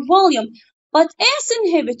have more volume. But ACE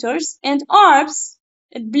inhibitors and ARBs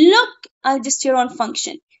block aldosterone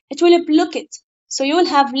function. It will block it. So you will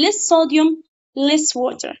have less sodium, less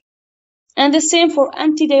water. And the same for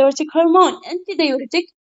antidiuretic hormone.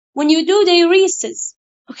 Antidiuretic, when you do diuresis,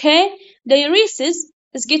 okay? Diuresis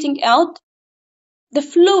is getting out the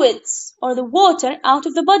fluids or the water out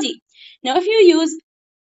of the body. Now, if you use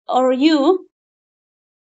or you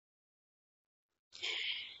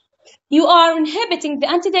are inhibiting the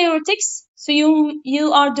antidiuretics, so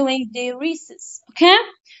you are doing diuresis. Okay?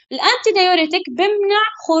 الانتيديوريتك بمنع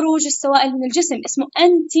خروج السوائل من الجسم، اسمه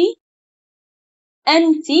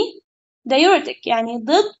anti diuretic، يعني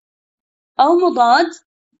ضد أو مضاد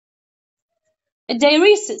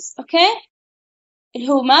الديوريسيس. اوكي؟ اللي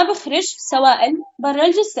هو ما بخرج سوائل برا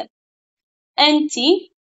الجسم. anti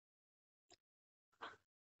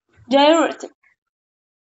diuretic.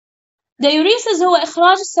 diuresis هو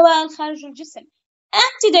إخراج السوائل خارج الجسم.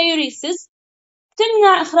 anti diuresis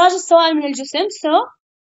تمنع إخراج السوائل من الجسم. So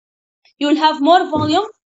you will have more volume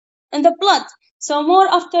in the blood. So more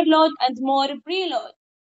afterload and more preload.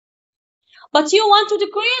 But you want to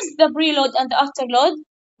decrease the preload and the afterload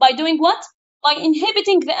by doing what? By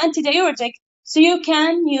inhibiting the antidiuretic. So you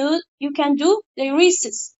can do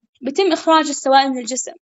diuresis. بيتم إخراج السوائل من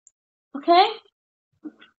الجسم. Okay?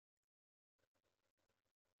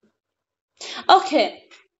 Okay.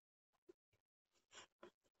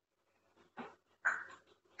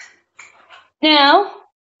 Now,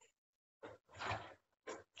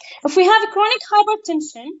 if we have chronic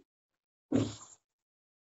hypertension,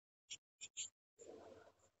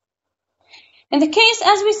 in the case,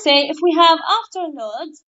 as we say, if we have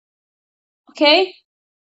afterload, okay,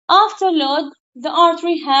 afterload, the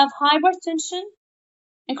artery have hypertension,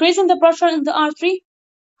 increasing the pressure in the artery.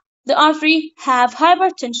 The artery have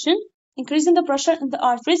hypertension, increasing the pressure in the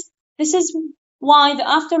arteries. This is why the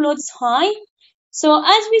afterload is high. So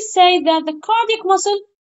as we say that the cardiac muscle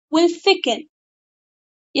will thicken.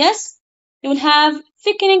 Yes, you will have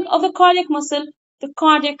thickening of the cardiac muscle, the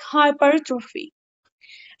cardiac hypertrophy.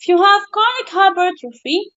 If you have cardiac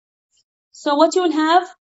hypertrophy, so what you will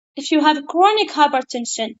have, if you have chronic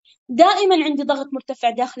hypertension, دائما عندي ضغط مرتفع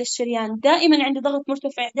داخل الشريان، دائما عندي ضغط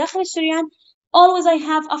مرتفع داخل الشريان. Always I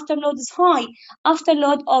have afterload is high.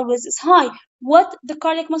 Afterload always is high. What the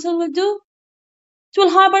cardiac muscle will do? It will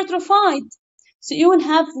hypertrophied. So you will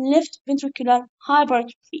have left ventricular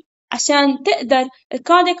hypertrophy. عشان تقدر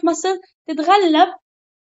الكاردياك muscle تتغلب,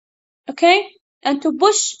 okay, and to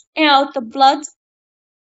push out the blood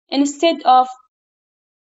instead of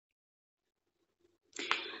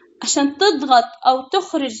عشان تضغط أو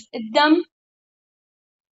تخرج الدم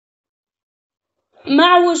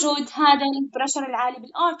مع وجود هذا البريشر العالي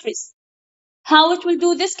بالارتريز. How it will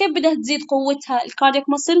do this؟ كيف بدها تزيد قوتها الكاردياك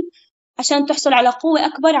muscle عشان تحصل على قوة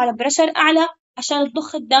أكبر، على بريشر أعلى، عشان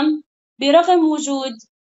تضخ الدم برغم وجود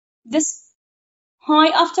this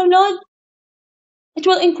high afterload. It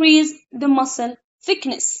will increase the muscle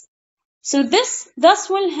thickness. So thus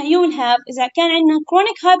you will have إذا كان عندنا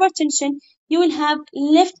chronic hypertension you will have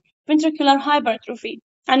left ventricular hypertrophy.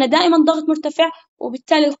 عندنا دائما ضغط مرتفع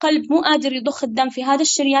وبالتالي القلب مو قادر يضخ الدم في هذا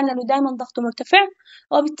الشريان لأنه دائما ضغطه مرتفع،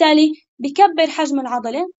 وبالتالي بكبر حجم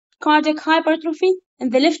العضلة cardiac hypertrophy in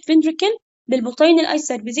the left ventricle بالبطين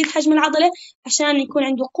الأيسر بيزيد حجم العضلة عشان يكون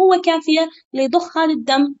عنده قوة كافية ليضخ هذا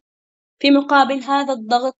الدم في مقابل هذا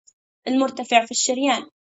الضغط المرتفع في الشريان.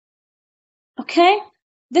 Okay?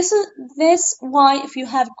 This why if you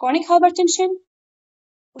have chronic hypertension,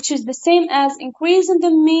 which is the same as increase in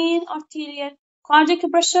the mean arterial cardiac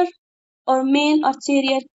pressure or mean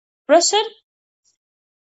arterial pressure,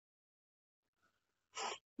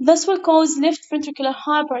 this will cause left ventricular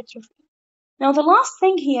hypertrophy. Now the last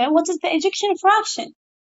thing here, what is the ejection fraction?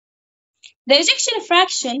 The ejection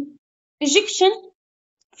fraction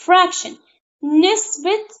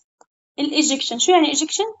نسبة الإجكشن. شو يعني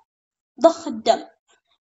ejection؟ ضخ الدم.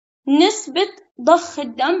 نسبة ضخ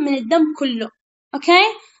الدم من الدم كله. Okay?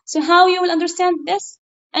 So how you will understand this؟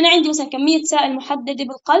 أنا عندي مثلا كمية سائل محددة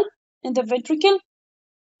بالقلب in the ventricle.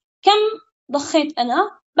 كم ضخيت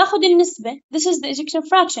أنا؟ باخد النسبة. This is the ejection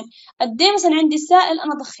fraction. قد إيه مثلا عندي سائل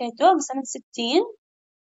أنا ضخيته مثلا 60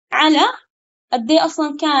 على قد إيه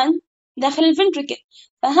أصلا كان داخل الفنتريكل.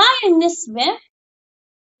 فهاي النسبة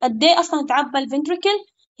قد إيه أصلا تعبى الفنتريكل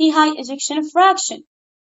هي هاي ejection fraction.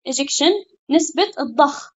 ejection نسبة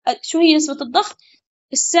الضخ. شو هي نسبة الضخ؟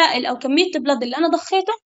 السائل أو كمية البلد اللي أنا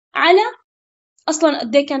ضخيته على أصلا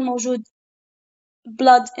قد إيه كان موجود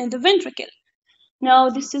blood in the ventricle. Now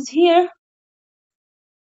this is here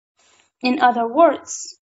in other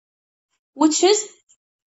words, which is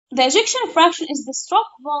the ejection fraction is the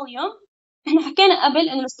stroke volume. احنا حكينا قبل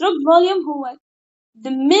إن stroke volume هو the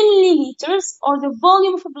milliliters or the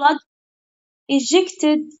volume of blood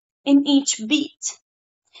ejected in each beat.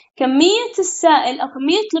 كمية السائل أو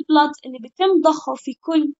كمية البلد اللي بيتم ضخه في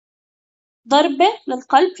كل ضربة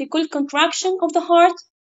للقلب في كل contraction of the heart.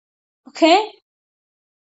 Okay.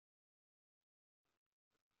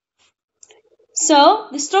 So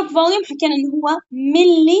the stroke volume حكينا إنه هو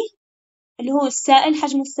ملي اللي هو السائل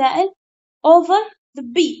حجم السائل over the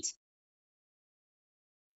beat.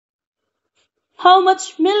 How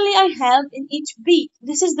much milli I have in each beat.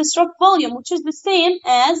 This is the stroke volume, which is the same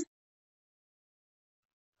as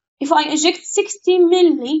if I eject 60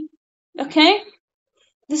 milli. Okay,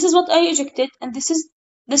 this is what I ejected, and this is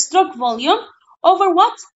the stroke volume over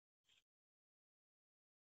what?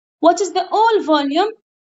 What is the all volume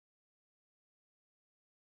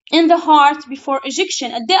in the heart before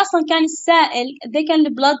ejection؟ قد إيه أصلا كان السائل، قد إيه كان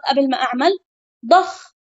البلد قبل ما أعمل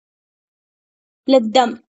ضخ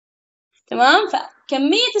للدم. تمام؟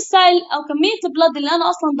 فكمية السائل أو كمية البلد اللي أنا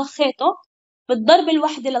أصلا ضخيته بالضربة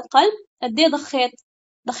الواحدة للقلب قد إيه ضخيت؟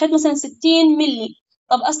 ضخيت مثلا 60 ملي.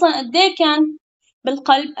 طب أصلا قد إيه كان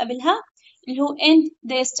بالقلب قبلها؟ اللي هو end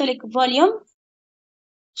diastolic volume.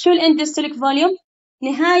 شو ال end diastolic volume؟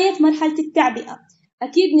 نهاية مرحلة التعبئة.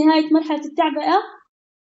 أكيد نهاية مرحلة التعبئة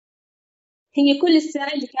هي كل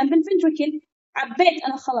السائل اللي كان بالفنتريكل. عبيت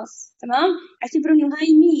أنا خلاص. تمام؟ اعتبروا إنه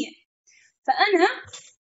هاي 100. فأنا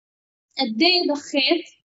قد إيه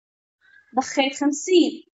ضخيت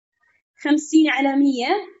 50 على 100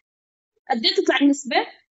 قد إيه تطلع النسبة؟ 50%.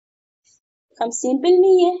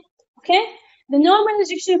 Okay. The normal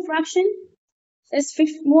ejection fraction is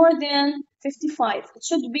more than 55. It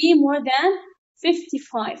should be more than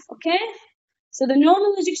 55. Okay. So the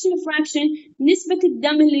normal ejection fraction نسبة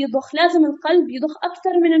الدم اللي يضخ لازم القلب يضخ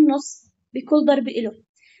أكثر من النص بكل ضربة له.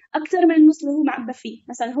 أكثر من النص اللي هو معبى فيه.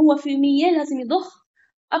 مثلا هو في 100 لازم يضخ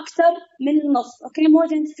أكثر من النص. Okay. More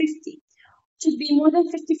than 50. It should be more than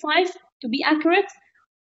 55 to be accurate.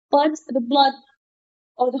 But the blood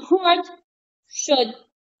or the heart should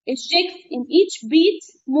eject in each beat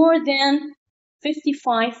more than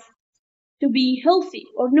 55 to be healthy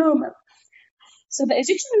or normal. So the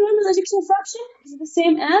normal ejection fraction is the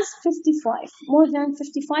same as 55. More than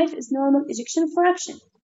 55 is normal ejection fraction.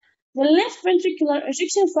 The left ventricular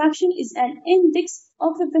ejection fraction is an index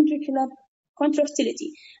of the ventricular contractility.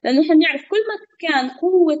 لأنه إحنا نعرف كل ما كان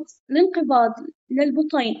قوة الانقباض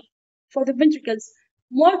للبطين for the ventricles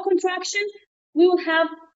more contraction, we will have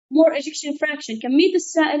more ejection fraction. كمية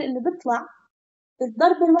السائل اللي بيطلع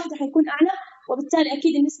بالضربة الواحدة حيكون أعلى، وبالتالي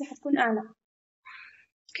أكيد النسبة حتكون أعلى.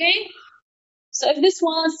 Okay. So if this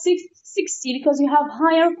was 60 because you have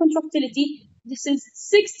higher contractility, this is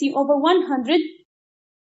 60 over 100.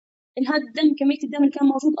 هذا الدم كمية الدم اللي كان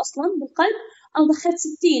موجود أصلا بالقلب أنا ضخيت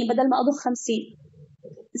 60 بدل ما أضخ 50.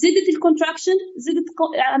 زدت الكونتراكشن، زدت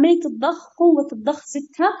عملية الضخ، قوة الضخ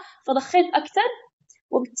زدتها فضخيت أكثر،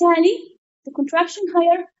 وبالتالي the contraction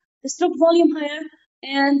higher, the stroke volume higher,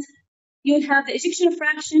 and you'll have the ejection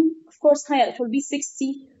fraction of course higher. It will be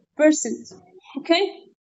 60%. Okay.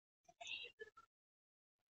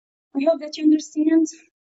 I hope that you understand.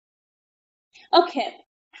 Okay.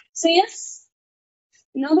 So yes,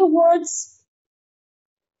 in other words,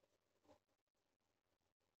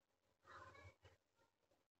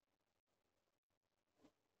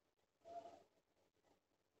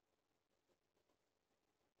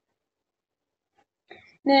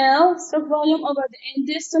 now stroke volume over the end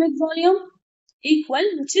diastolic volume equal,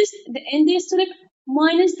 which is the end diastolic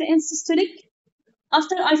minus the end systolic.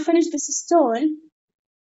 After I finish the systole,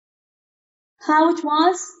 how it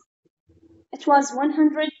was? It was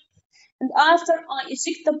 100, and after I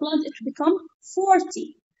eject the blood, it will become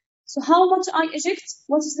 40. So how much I eject?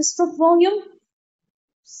 What is the stroke volume?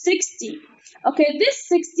 60. Okay, this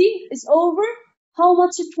 60 is over how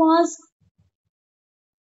much it was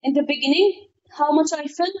in the beginning. How much I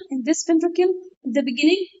filled in this ventricle in the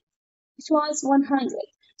beginning? It was 100.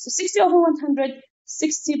 So 60 over 100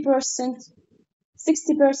 60%.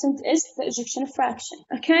 60% is the ejection fraction.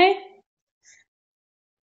 Okay?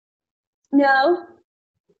 Now,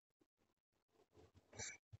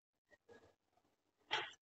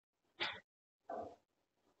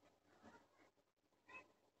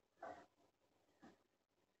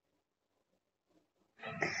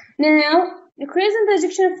 decreasing the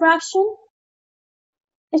ejection fraction,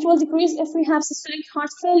 it will decrease if we have systolic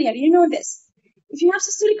heart failure. You know this. If you have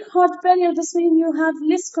systolic heart failure, this means you have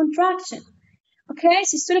less contraction. Okay,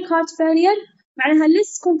 systolic heart failure معناها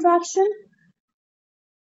less contraction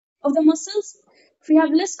of the muscles. If you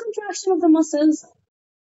have less contraction of the muscles,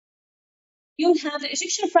 you'll have the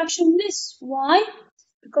ejection fraction less. Why?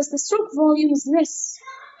 Because the stroke volume is less.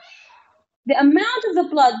 The amount of the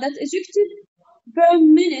blood that's ejected per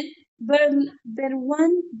minute, per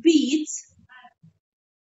one beat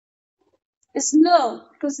is low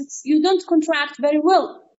because you don't contract very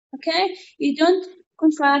well. Okay, you don't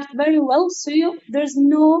contract very well, so there's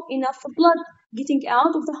no enough blood getting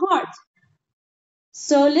out of the heart.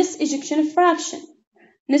 So less ejection fraction.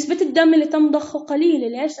 نسبة الدم اللي تم ضخه قليلة.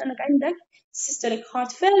 ليش؟ لأنك عندك systolic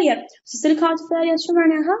heart failure. systolic heart failure شو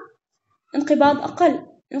معناها؟ انقباض أقل.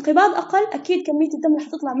 انقباض أقل أكيد كمية الدم اللي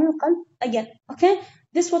حتطلع من القلب أقل. Okay?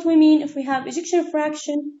 This is what we mean if we have ejection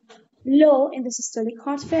fraction low in the systolic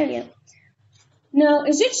heart failure. Now,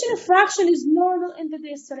 ejection fraction is normal in the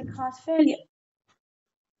diastolic heart failure.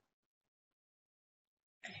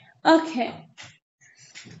 Okay.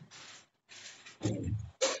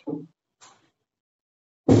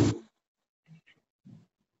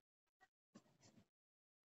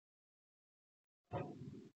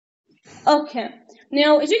 Okay.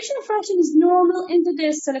 Now, ejection fraction is normal in the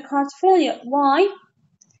diastolic heart failure. Why?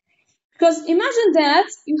 Because imagine that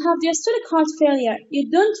you have diastolic heart failure.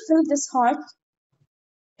 You don't fill this heart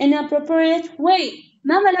in a appropriate way.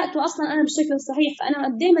 ما ملأته أصلا أنا بالشكل الصحيح، فأنا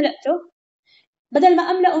قد إيه ملأته؟ بدل ما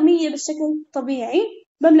أملأه 100 بالشكل الطبيعي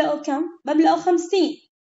بملأه كم؟ بملأه 50.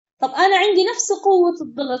 طب أنا عندي نفس قوة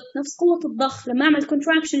الضغط، نفس قوة الضخ لما أعمل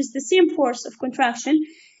contraction is the same force of contraction.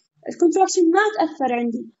 الكونتراكشن ما تأثر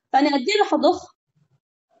عندي، فأنا قد إيه راح أضخ؟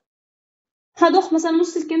 هضخ مثلا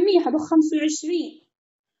نص الكمية، هضخ 25.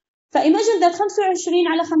 فإيماجن ذات 25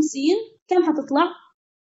 على 50 كم هتطلع؟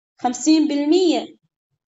 50%.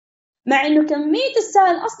 مع إنه كمية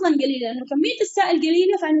السائل أصلا قليلة، لأنه كمية السائل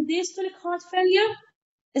قليلة فإن diastolic heart failure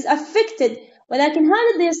is affected. ولكن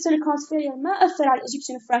هذا diastolic heart failure ما أثر على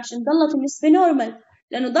ejection fraction، ضلت النسبة normal،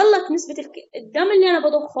 لأنه ضلت نسبة الدم اللي أنا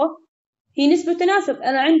بضخه هي نسبة تناسب.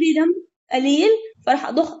 أنا عندي دم قليل فراح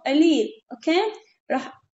أضخ قليل. أوكي؟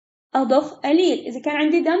 راح أضخ قليل. إذا كان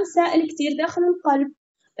عندي دم سائل كتير داخل القلب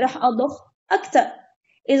راح أضخ أكتر.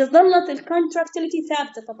 إذا ظلت الكونتراكتيليتي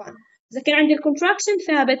ثابتة طبعا. إذا كان عندي الكونتراكشن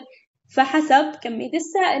ثابت فحسب كمية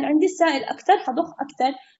السائل، عندي السائل أكتر حضخ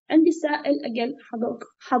أكتر، عندي سائل أقل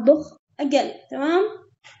حضخ أقل. تمام؟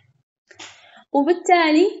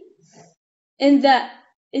 وبالتالي in the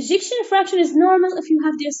ejection fraction is normal if you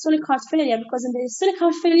have diastolic heart failure, because in the diastolic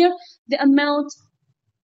heart failure the amount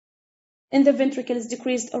in the ventricle is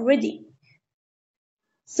decreased already.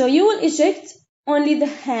 So you will eject only the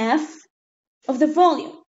half of the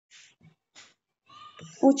volume,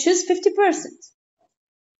 which is 50%.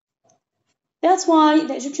 That's why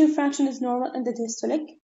the ejection fraction is normal in the diastolic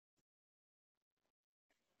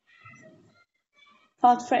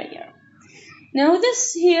heart failure. Now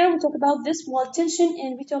this here, we talk about this wall tension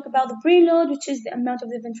and we talk about the preload, which is the amount of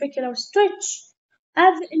the ventricular stretch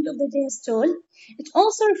at the end of the diastole. It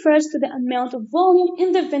also refers to the amount of volume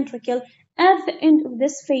in the ventricle at the end of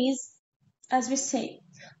this phase, as we say.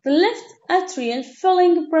 The left atrial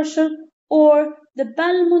filling pressure or the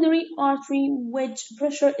pulmonary artery wedge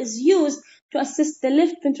pressure is used to assist the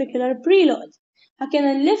left ventricular preload.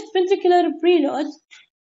 هكذا left ventricular preload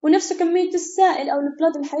ونفس كمية السائل أو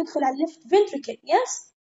البلاد اللي حيدخل على left ventricle.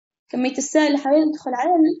 Yes. كمية السائل اللي حيدخل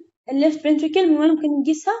على left ventricle من وين ممكن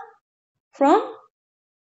نقيسها؟ From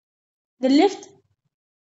the left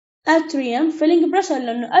atrium filling pressure،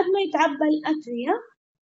 لأنه قد ما يتعبى الأتريا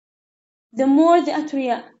the more the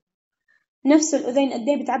atria، نفس الأذين قد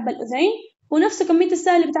إيه بتعبى الأذين ونفس كمية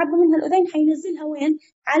السائل اللي بتعبى منها الأذين حينزلها وين؟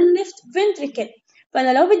 على left ventricle.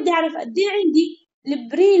 فأنا لو بدي أعرف قد إيه عندي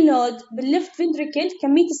البريلود بالليفت فنتريكل،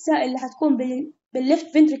 كمية السائل اللي هتكون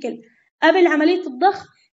بالليفت فنتريكل قبل عملية الضخ،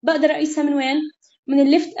 بقدر أقيسها من وين؟ من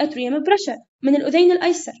الليفت أتريوم بريشر، من الأذين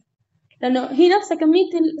الأيسر، لأنه هي نفسها كمية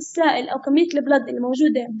السائل أو كمية البلد اللي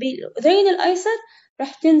موجودة بالأذين الأيسر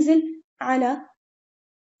راح تنزل على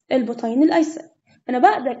البطين الأيسر. أنا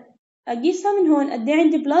بقدر أقيسها من هون قد إيه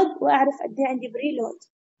عندي بلد وأعرف قد إيه عندي بريلود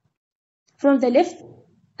from the left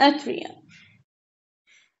atrium.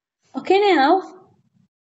 Okay, now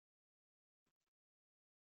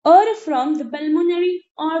or from the pulmonary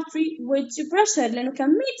artery wedge pressure، لأنه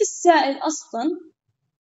كمية السائل أصلا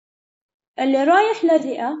اللي رايح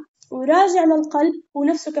للرئة وراجع للقلب هو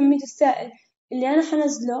نفسه كمية السائل اللي أنا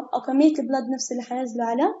حنزله أو كمية البلد نفسه اللي حنزله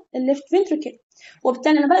على الليفت فنتريكل،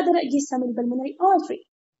 وبالتالي أنا بقدر أقيسها من البلمونري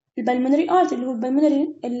artery. البلمونري artery اللي هو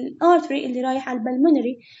البلمونري الارتري اللي رايح على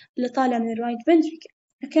البلمونري اللي طالع من الرايت فنتريكل.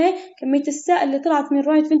 اوكي، كمية السائل اللي طلعت من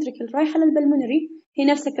الرايت فنتريكل رايحة للبلمونري هي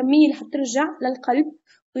نفس الكمية اللي حترجع للقلب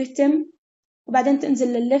وبعدين تنزل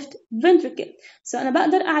للليفت ventricle. So أنا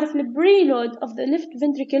بقدر أعرف the preload of the left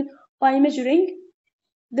ventricle by measuring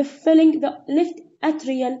the left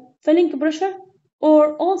atrial filling pressure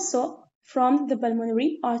or also from the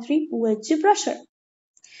pulmonary artery wedge pressure.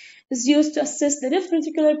 Is used to assess the left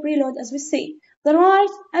ventricular preload, as we say. The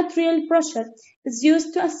right atrial pressure is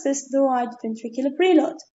used to assess the right ventricular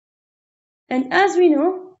preload. And as we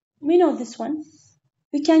know this one,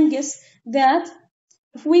 we can guess that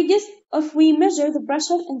if we measure the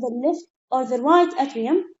pressure in the left or the right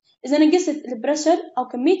atrium، إذا أنا قست البريشر أو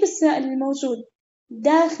كمية السائل الموجود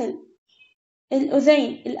داخل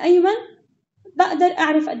الأذين الأيمن، بقدر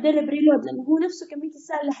أعرف قد إيه البريلود، لأنه هو نفسه كمية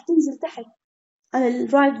السائل اللي حتنزل تحت على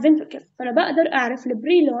الرايت ventricle. فأنا بقدر أعرف the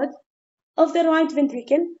preload of the right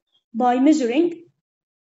ventricle by measuring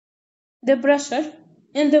the pressure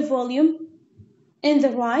and the volume in the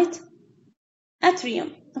right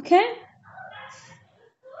atrium. Okay?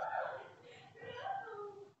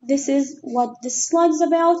 This is what this slide is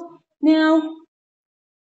about. Now,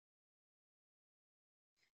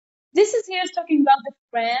 this is here talking about the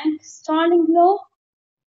Frank-Starling law.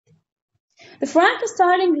 The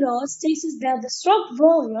Frank-Starling law states that the stroke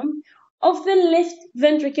volume of the left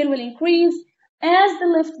ventricle will increase as the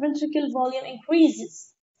left ventricle volume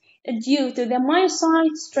increases due to the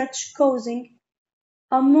myocyte stretch causing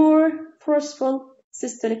a more forceful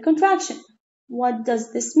systolic contraction. What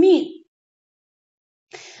does this mean?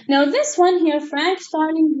 Now this one here,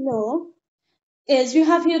 Frank-Starling law, is you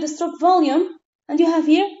have here the stroke volume and you have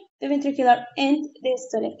here the ventricular and the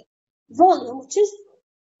systolic volume, which is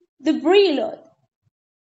the preload.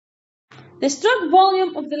 The stroke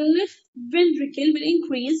volume of the left ventricle will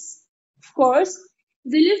increase. Of course,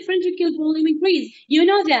 the left ventricle volume increase. You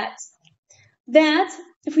know that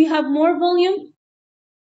if we have more volume,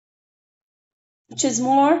 which is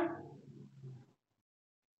more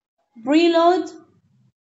preload,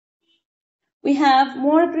 we have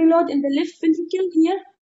more preload in the left ventricle here.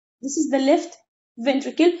 This is the left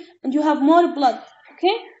ventricle, and you have more blood.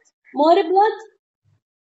 Okay, more blood,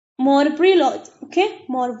 more preload. Okay,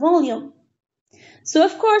 more volume. So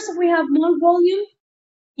of course, if we have more volume,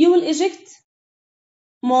 you will eject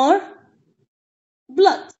more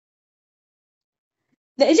blood.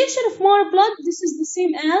 The ejection of more blood, this is the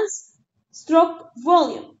same as stroke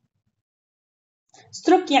volume.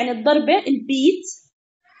 Stroke يعني الضربة البيت.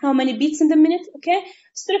 How many beats in the minute? Okay.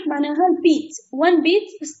 Stroke معناها البيت. One beat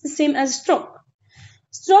is the same as stroke.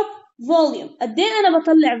 Stroke volume. قد إيه أنا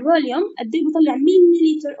بطلع volume؟ قد إيه بطلع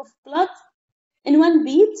milliliter of blood in one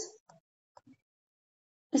beat.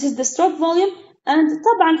 This is the stroke volume. And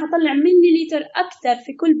طبعا هطلع milliliter أكتر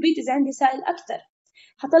في كل beat إذا عندي سائل أكتر.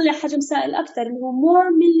 هطلع حجم سائل أكتر اللي هو more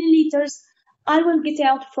milliliters I will get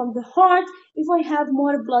out from the heart if I have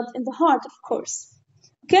more blood in the heart, of course.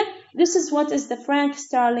 Okay, this is what is the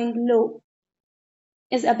Frank-Starling law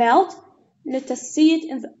is about. Let us see it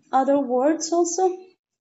in the other words also.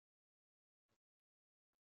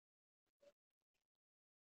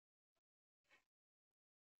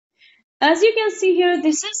 As you can see here,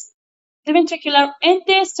 this is the ventricular and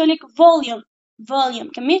diastolic volume.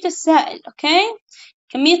 كمية السائل. Okay,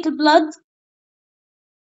 كمية البلد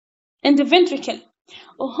in the ventricle.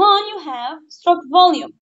 وهون you have stroke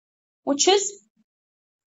volume, which is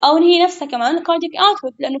أو هي نفسها كمان cardiac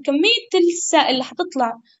output، لأنه كمية السائل اللي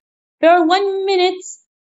حتطلع per 1 minute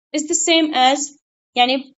is the same as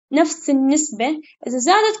يعني نفس النسبة. إذا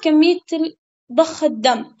زادت كمية ضخ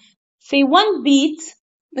الدم في 1 beat،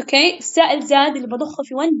 أوكي، السائل زاد اللي بضخه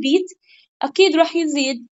في 1 beat، أكيد راح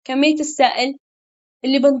يزيد كمية السائل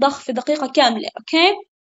اللي بنضخ في دقيقة كاملة. أوكي.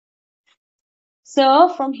 So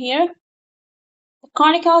from here, the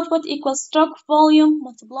cardiac output equals stroke volume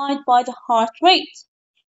multiplied by the heart rate.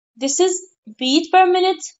 This is beat per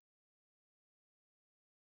minute.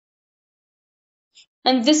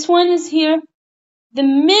 And this one is here, the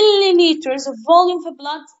milliliters of volume of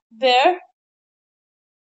blood per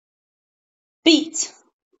beat.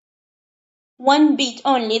 1 beat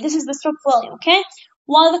only. This is the stroke volume, okay?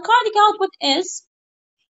 While the cardiac output is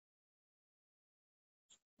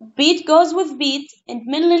beat goes with beat in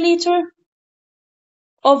milliliter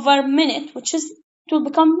over minute, which is, it will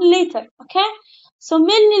become liter, okay? So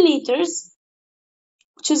milliliters,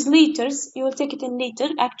 which is liters, you will take it in liter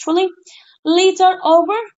actually. Liter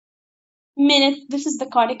over minute, this is the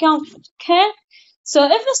cardiac output, okay? So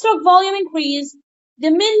if the stroke volume increase, the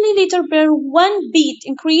milliliter per 1 beat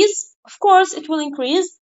increase, of course it will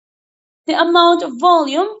increase the amount of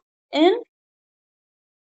volume in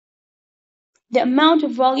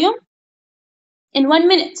 1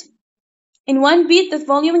 minute. In 1 beat, the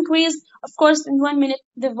volume increased. Of course, in 1 minute,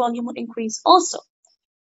 the volume will increase also.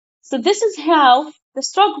 So this is how the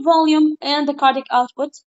stroke volume and the cardiac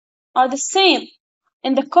output are the same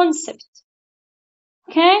in the concept.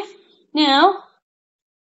 Okay? Now,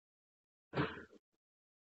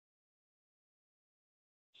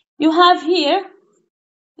 you have here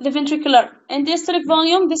the ventricular and diastolic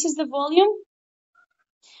volume. This is the volume.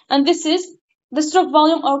 And this is the stroke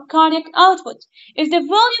volume or cardiac output. If the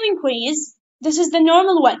volume increase, this is the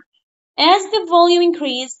normal one. As the volume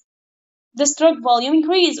increase, the stroke volume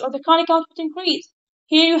increase or the cardiac output increase.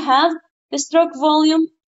 Here you have the stroke volume,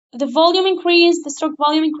 the volume increase, the stroke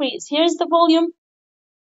volume increase. Here's the volume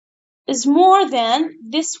is more than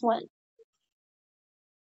this one.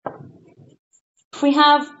 If we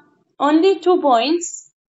have only 2 points,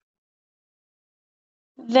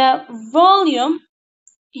 the volume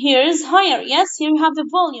here is higher. Yes, here you have the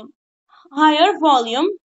volume. Higher volume,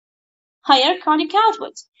 higher cardiac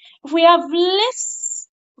output. If we have less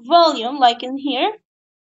volume, like in here,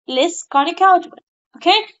 less cardiac output.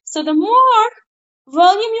 Okay, so the more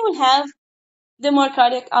volume you will have, the more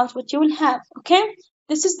cardiac output you will have. Okay,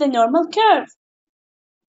 this is the normal curve.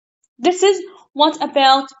 This is what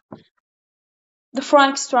about the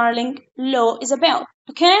Frank-Starling law is about.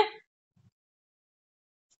 Okay,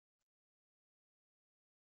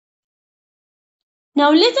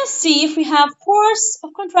 now let us see if we have force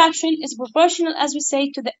of contraction is proportional, as we say,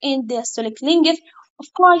 to the end diastolic length of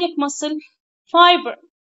cardiac muscle fiber.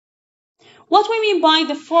 What we mean by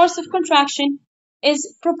the force of contraction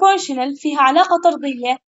is proportional فيها علاقة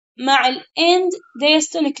طردية مع ال end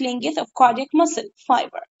diastolic length of cardiac muscle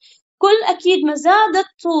fiber. كل أكيد ما زادت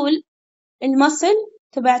طول المسل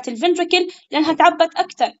تبعت الفنتركل لأنها تعبت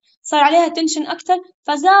أكتر، صار عليها تنشن أكتر،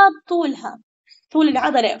 فزاد طولها، طول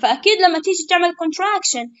العضلة. فأكيد لما تيجي تعمل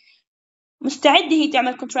contraction مستعدة هي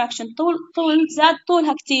تعمل contraction، طول زاد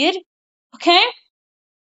طولها كتير. Okay?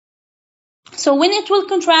 So when it will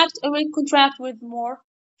contract with more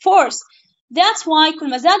force. That's why كل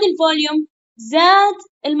ما زاد الفوليوم زاد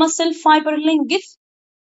المسل fiber length.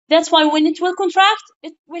 That's why when it will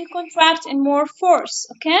contract in more force.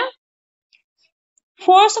 Okay?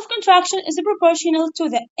 Force of contraction is proportional to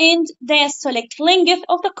the end diastolic length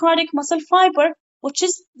of the cardiac muscle fiber, which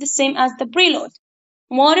is the same as the preload.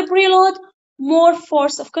 More preload, more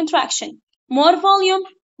force of contraction. More volume,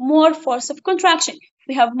 more force of contraction. If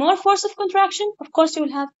we have more force of contraction, of course you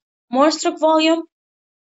will have more stroke volume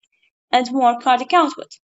and more cardiac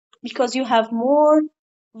output because you have more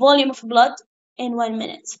volume of blood in 1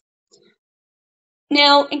 minute.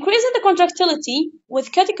 Now, increasing the contractility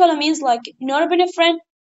with catecholamines like norepinephrine,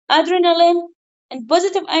 adrenaline, and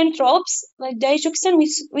positive inotropes like digoxin,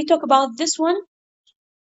 we talk about this one.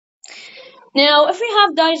 Now, if we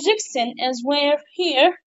have digoxin as where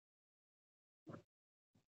here,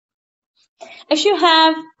 if you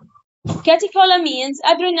have catecholamines,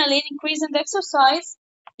 adrenaline increase in the exercise,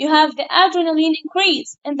 you have the adrenaline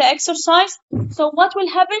increase in the exercise. So what will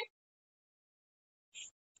happen?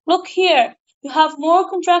 Look here, you have more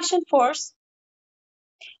contraction force,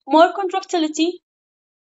 more contractility,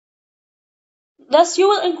 thus you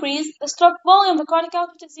will increase the stroke volume, the cardiac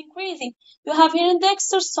output is increasing. You have here in the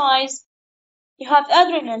exercise, you have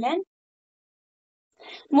adrenaline,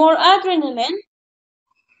 more adrenaline,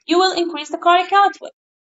 you will increase the cardiac output.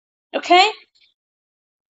 Okay?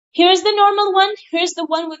 Here's the normal one, here's the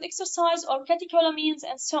one with exercise or catecholamines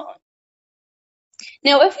and so on.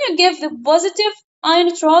 Now, if you give the positive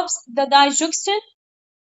inotropes, the digoxin,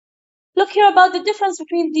 look here about the difference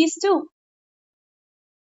between these two.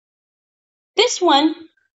 This one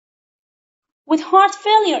with heart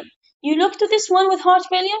failure, you look to this one with heart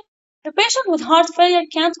failure, the patient with heart failure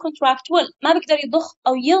can't contract well، ما بيقدر يضخ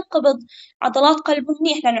أو ينقبض عضلات قلبه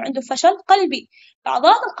منيح لأنه عنده فشل قلبي.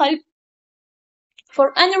 فعضلات القلب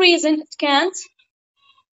for any reason it can't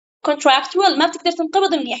contract well، ما بتقدر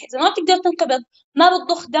تنقبض منيح. إذا ما بتقدر تنقبض ما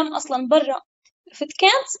بتضخ دم أصلا برا. If it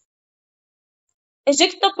can't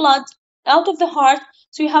eject the blood out of the heart,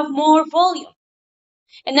 so you have more volume.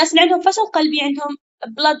 الناس اللي عندهم فشل قلبي عندهم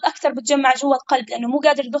blood أكثر بتجمع جوا القلب لأنه مو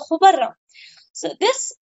قادر يضخه برا. So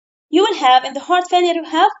this you will have in the heart failure, you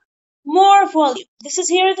have more volume. This is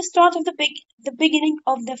here the start of the beginning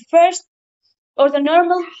of the first or the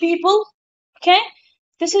normal people. Okay,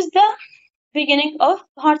 This is the beginning of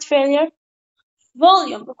heart failure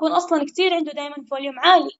volume. بيكون أصلا كتير عنده دايما volume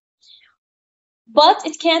عالي. But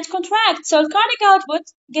it can't contract. So cardiac output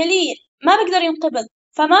قليل. ما بيقدر ينقبض.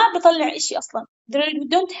 فما بيطلع إشي أصلا. They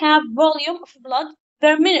don't have volume of blood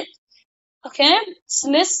per minute. Okay? It's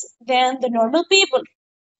less than the normal people.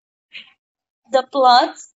 The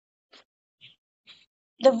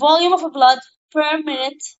volume of blood per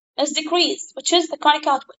minute is decreased, which is the cardiac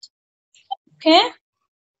output. Okay?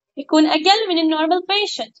 يكون أقل من the normal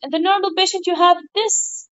patient. In the normal patient, you have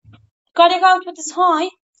this. Cardiac output is high.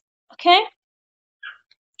 Okay?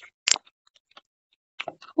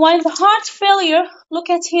 While the heart failure, look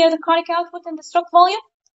at here, the cardiac output and the stroke volume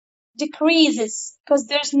decreases because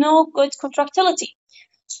there's no good contractility.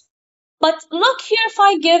 But look here, if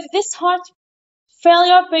I give this heart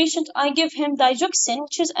failure patient, I give him digoxin,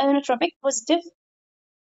 which is inotropic positive.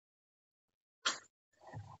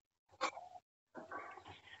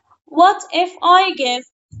 What if I give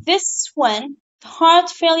this one, the heart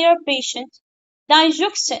failure patient,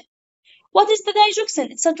 digoxin? What is the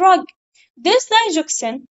digoxin? It's a drug. This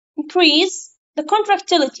digoxin increase the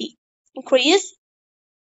contractility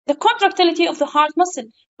of the heart muscle.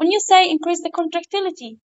 When you say increase the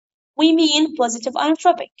contractility, we mean positive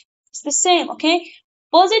inotropic. It's the same, okay?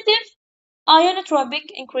 Positive inotropic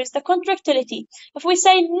increase the contractility. If we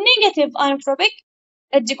say negative inotropic,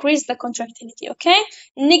 it decreases the contractility, okay?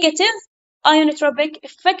 Negative inotropic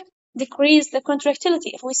effect decrease the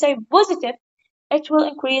contractility. If we say positive, it will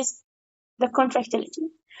increase the contractility,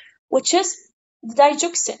 which is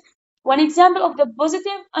digoxin. One example of the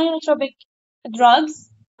positive inotropic drugs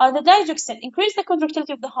are the digoxin, increase the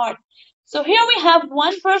contractility of the heart. So here we have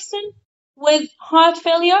one person with heart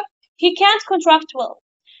failure. He can't contract well.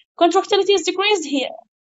 Contractility is decreased here.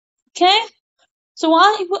 Okay? So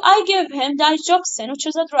I give him digoxin, which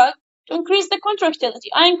is a drug, to increase the contractility.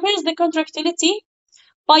 I increase the contractility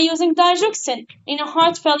by using digoxin in a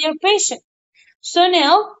heart failure patient. So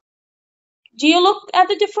now, do you look at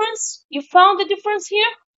the difference? You found the difference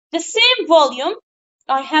here? The same volume.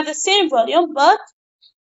 I have the same volume, but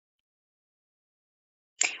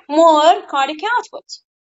more cardiac output.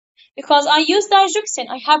 Because I use digoxin,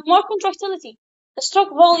 I have more contractility. The stroke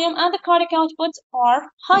volume and the cardiac output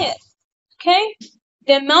are higher. Okay?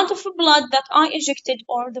 The amount of blood that I ejected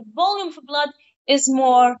or the volume of blood is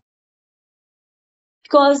more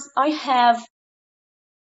because I have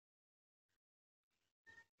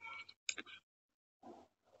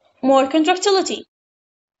more contractility.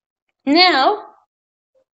 Now,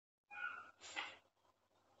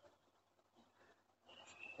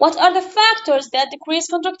 what are the factors that decrease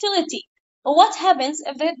contractility? What happens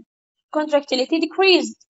if the contractility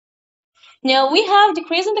decreased? Now we have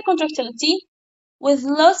decrease in the contractility with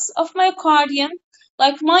loss of myocardium,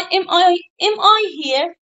 like my MI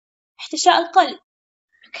here, احتشاء القلب,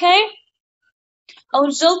 okay? أو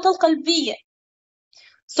الجلطة القلبية.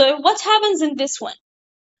 So what happens in this one?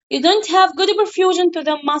 You don't have good perfusion to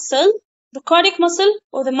the muscle, the cardiac muscle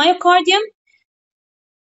or the myocardium.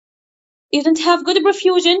 You don't have good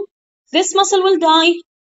perfusion. This muscle will die,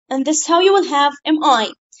 and this is how you will have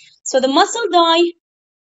MI. So the muscle die,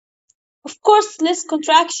 of course, less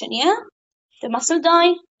contraction, yeah? The muscle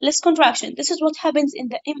die, less contraction. This is what happens in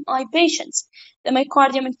the MI patients, the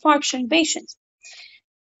myocardium infarction patients.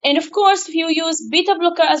 And of course, if you use beta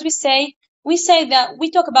blocker, as we say that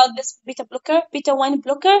we talk about this beta blocker, beta 1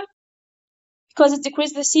 blocker, because it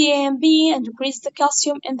decreases the CAMB and decreases the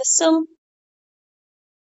calcium in the cell.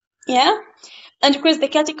 Yeah? And decrease the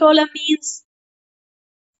catecholamines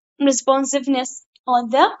responsiveness on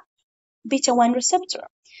the beta 1 receptor.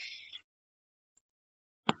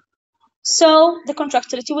 So the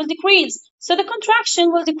contractility will decrease. So the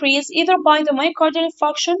contraction will decrease either by the myocardial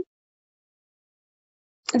infarction,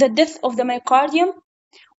 the death of the myocardium,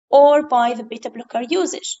 or by the beta blocker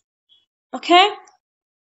usage. Okay?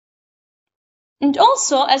 And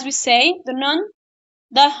also, as we say, the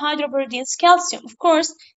non-dihydropyridines calcium. Of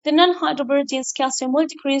course, the non-dihydropyridines calcium will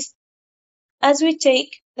decrease as we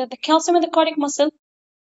take that the calcium in the cardiac muscle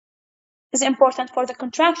is important for the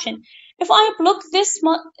contraction. If I block this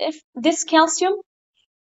calcium,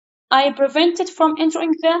 I prevent it from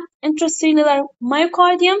entering the intracellular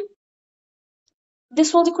myocardium,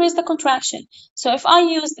 this will decrease the contraction. So if I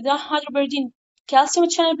use the dihydropyridine calcium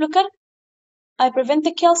channel blocker, I prevent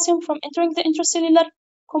the calcium from entering the intracellular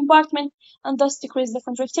compartment and thus decrease the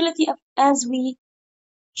contractility as we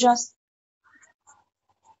just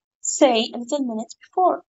say a little minute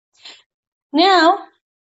before. Now,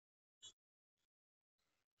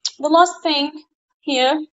 the last thing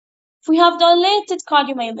here, we have dilated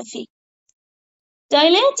cardiomyopathy.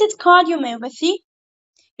 Dilated cardiomyopathy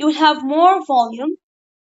you will have more volume.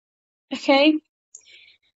 Okay?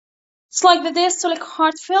 It's like the diastolic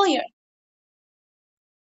heart failure.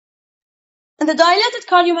 And the dilated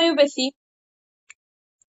cardiomyopathy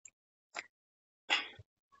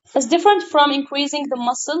is different from increasing the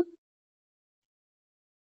muscle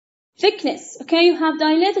thickness. Okay, you have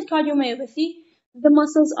dilated cardiomyopathy, the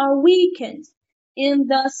muscles are weakened and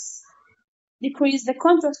thus decrease the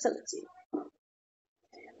contractility.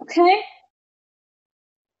 Okay,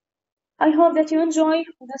 I hope that you enjoy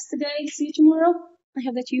with us today. See you tomorrow. I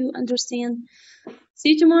hope that you understand. See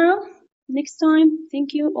you tomorrow. Next time.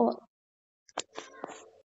 Thank you all.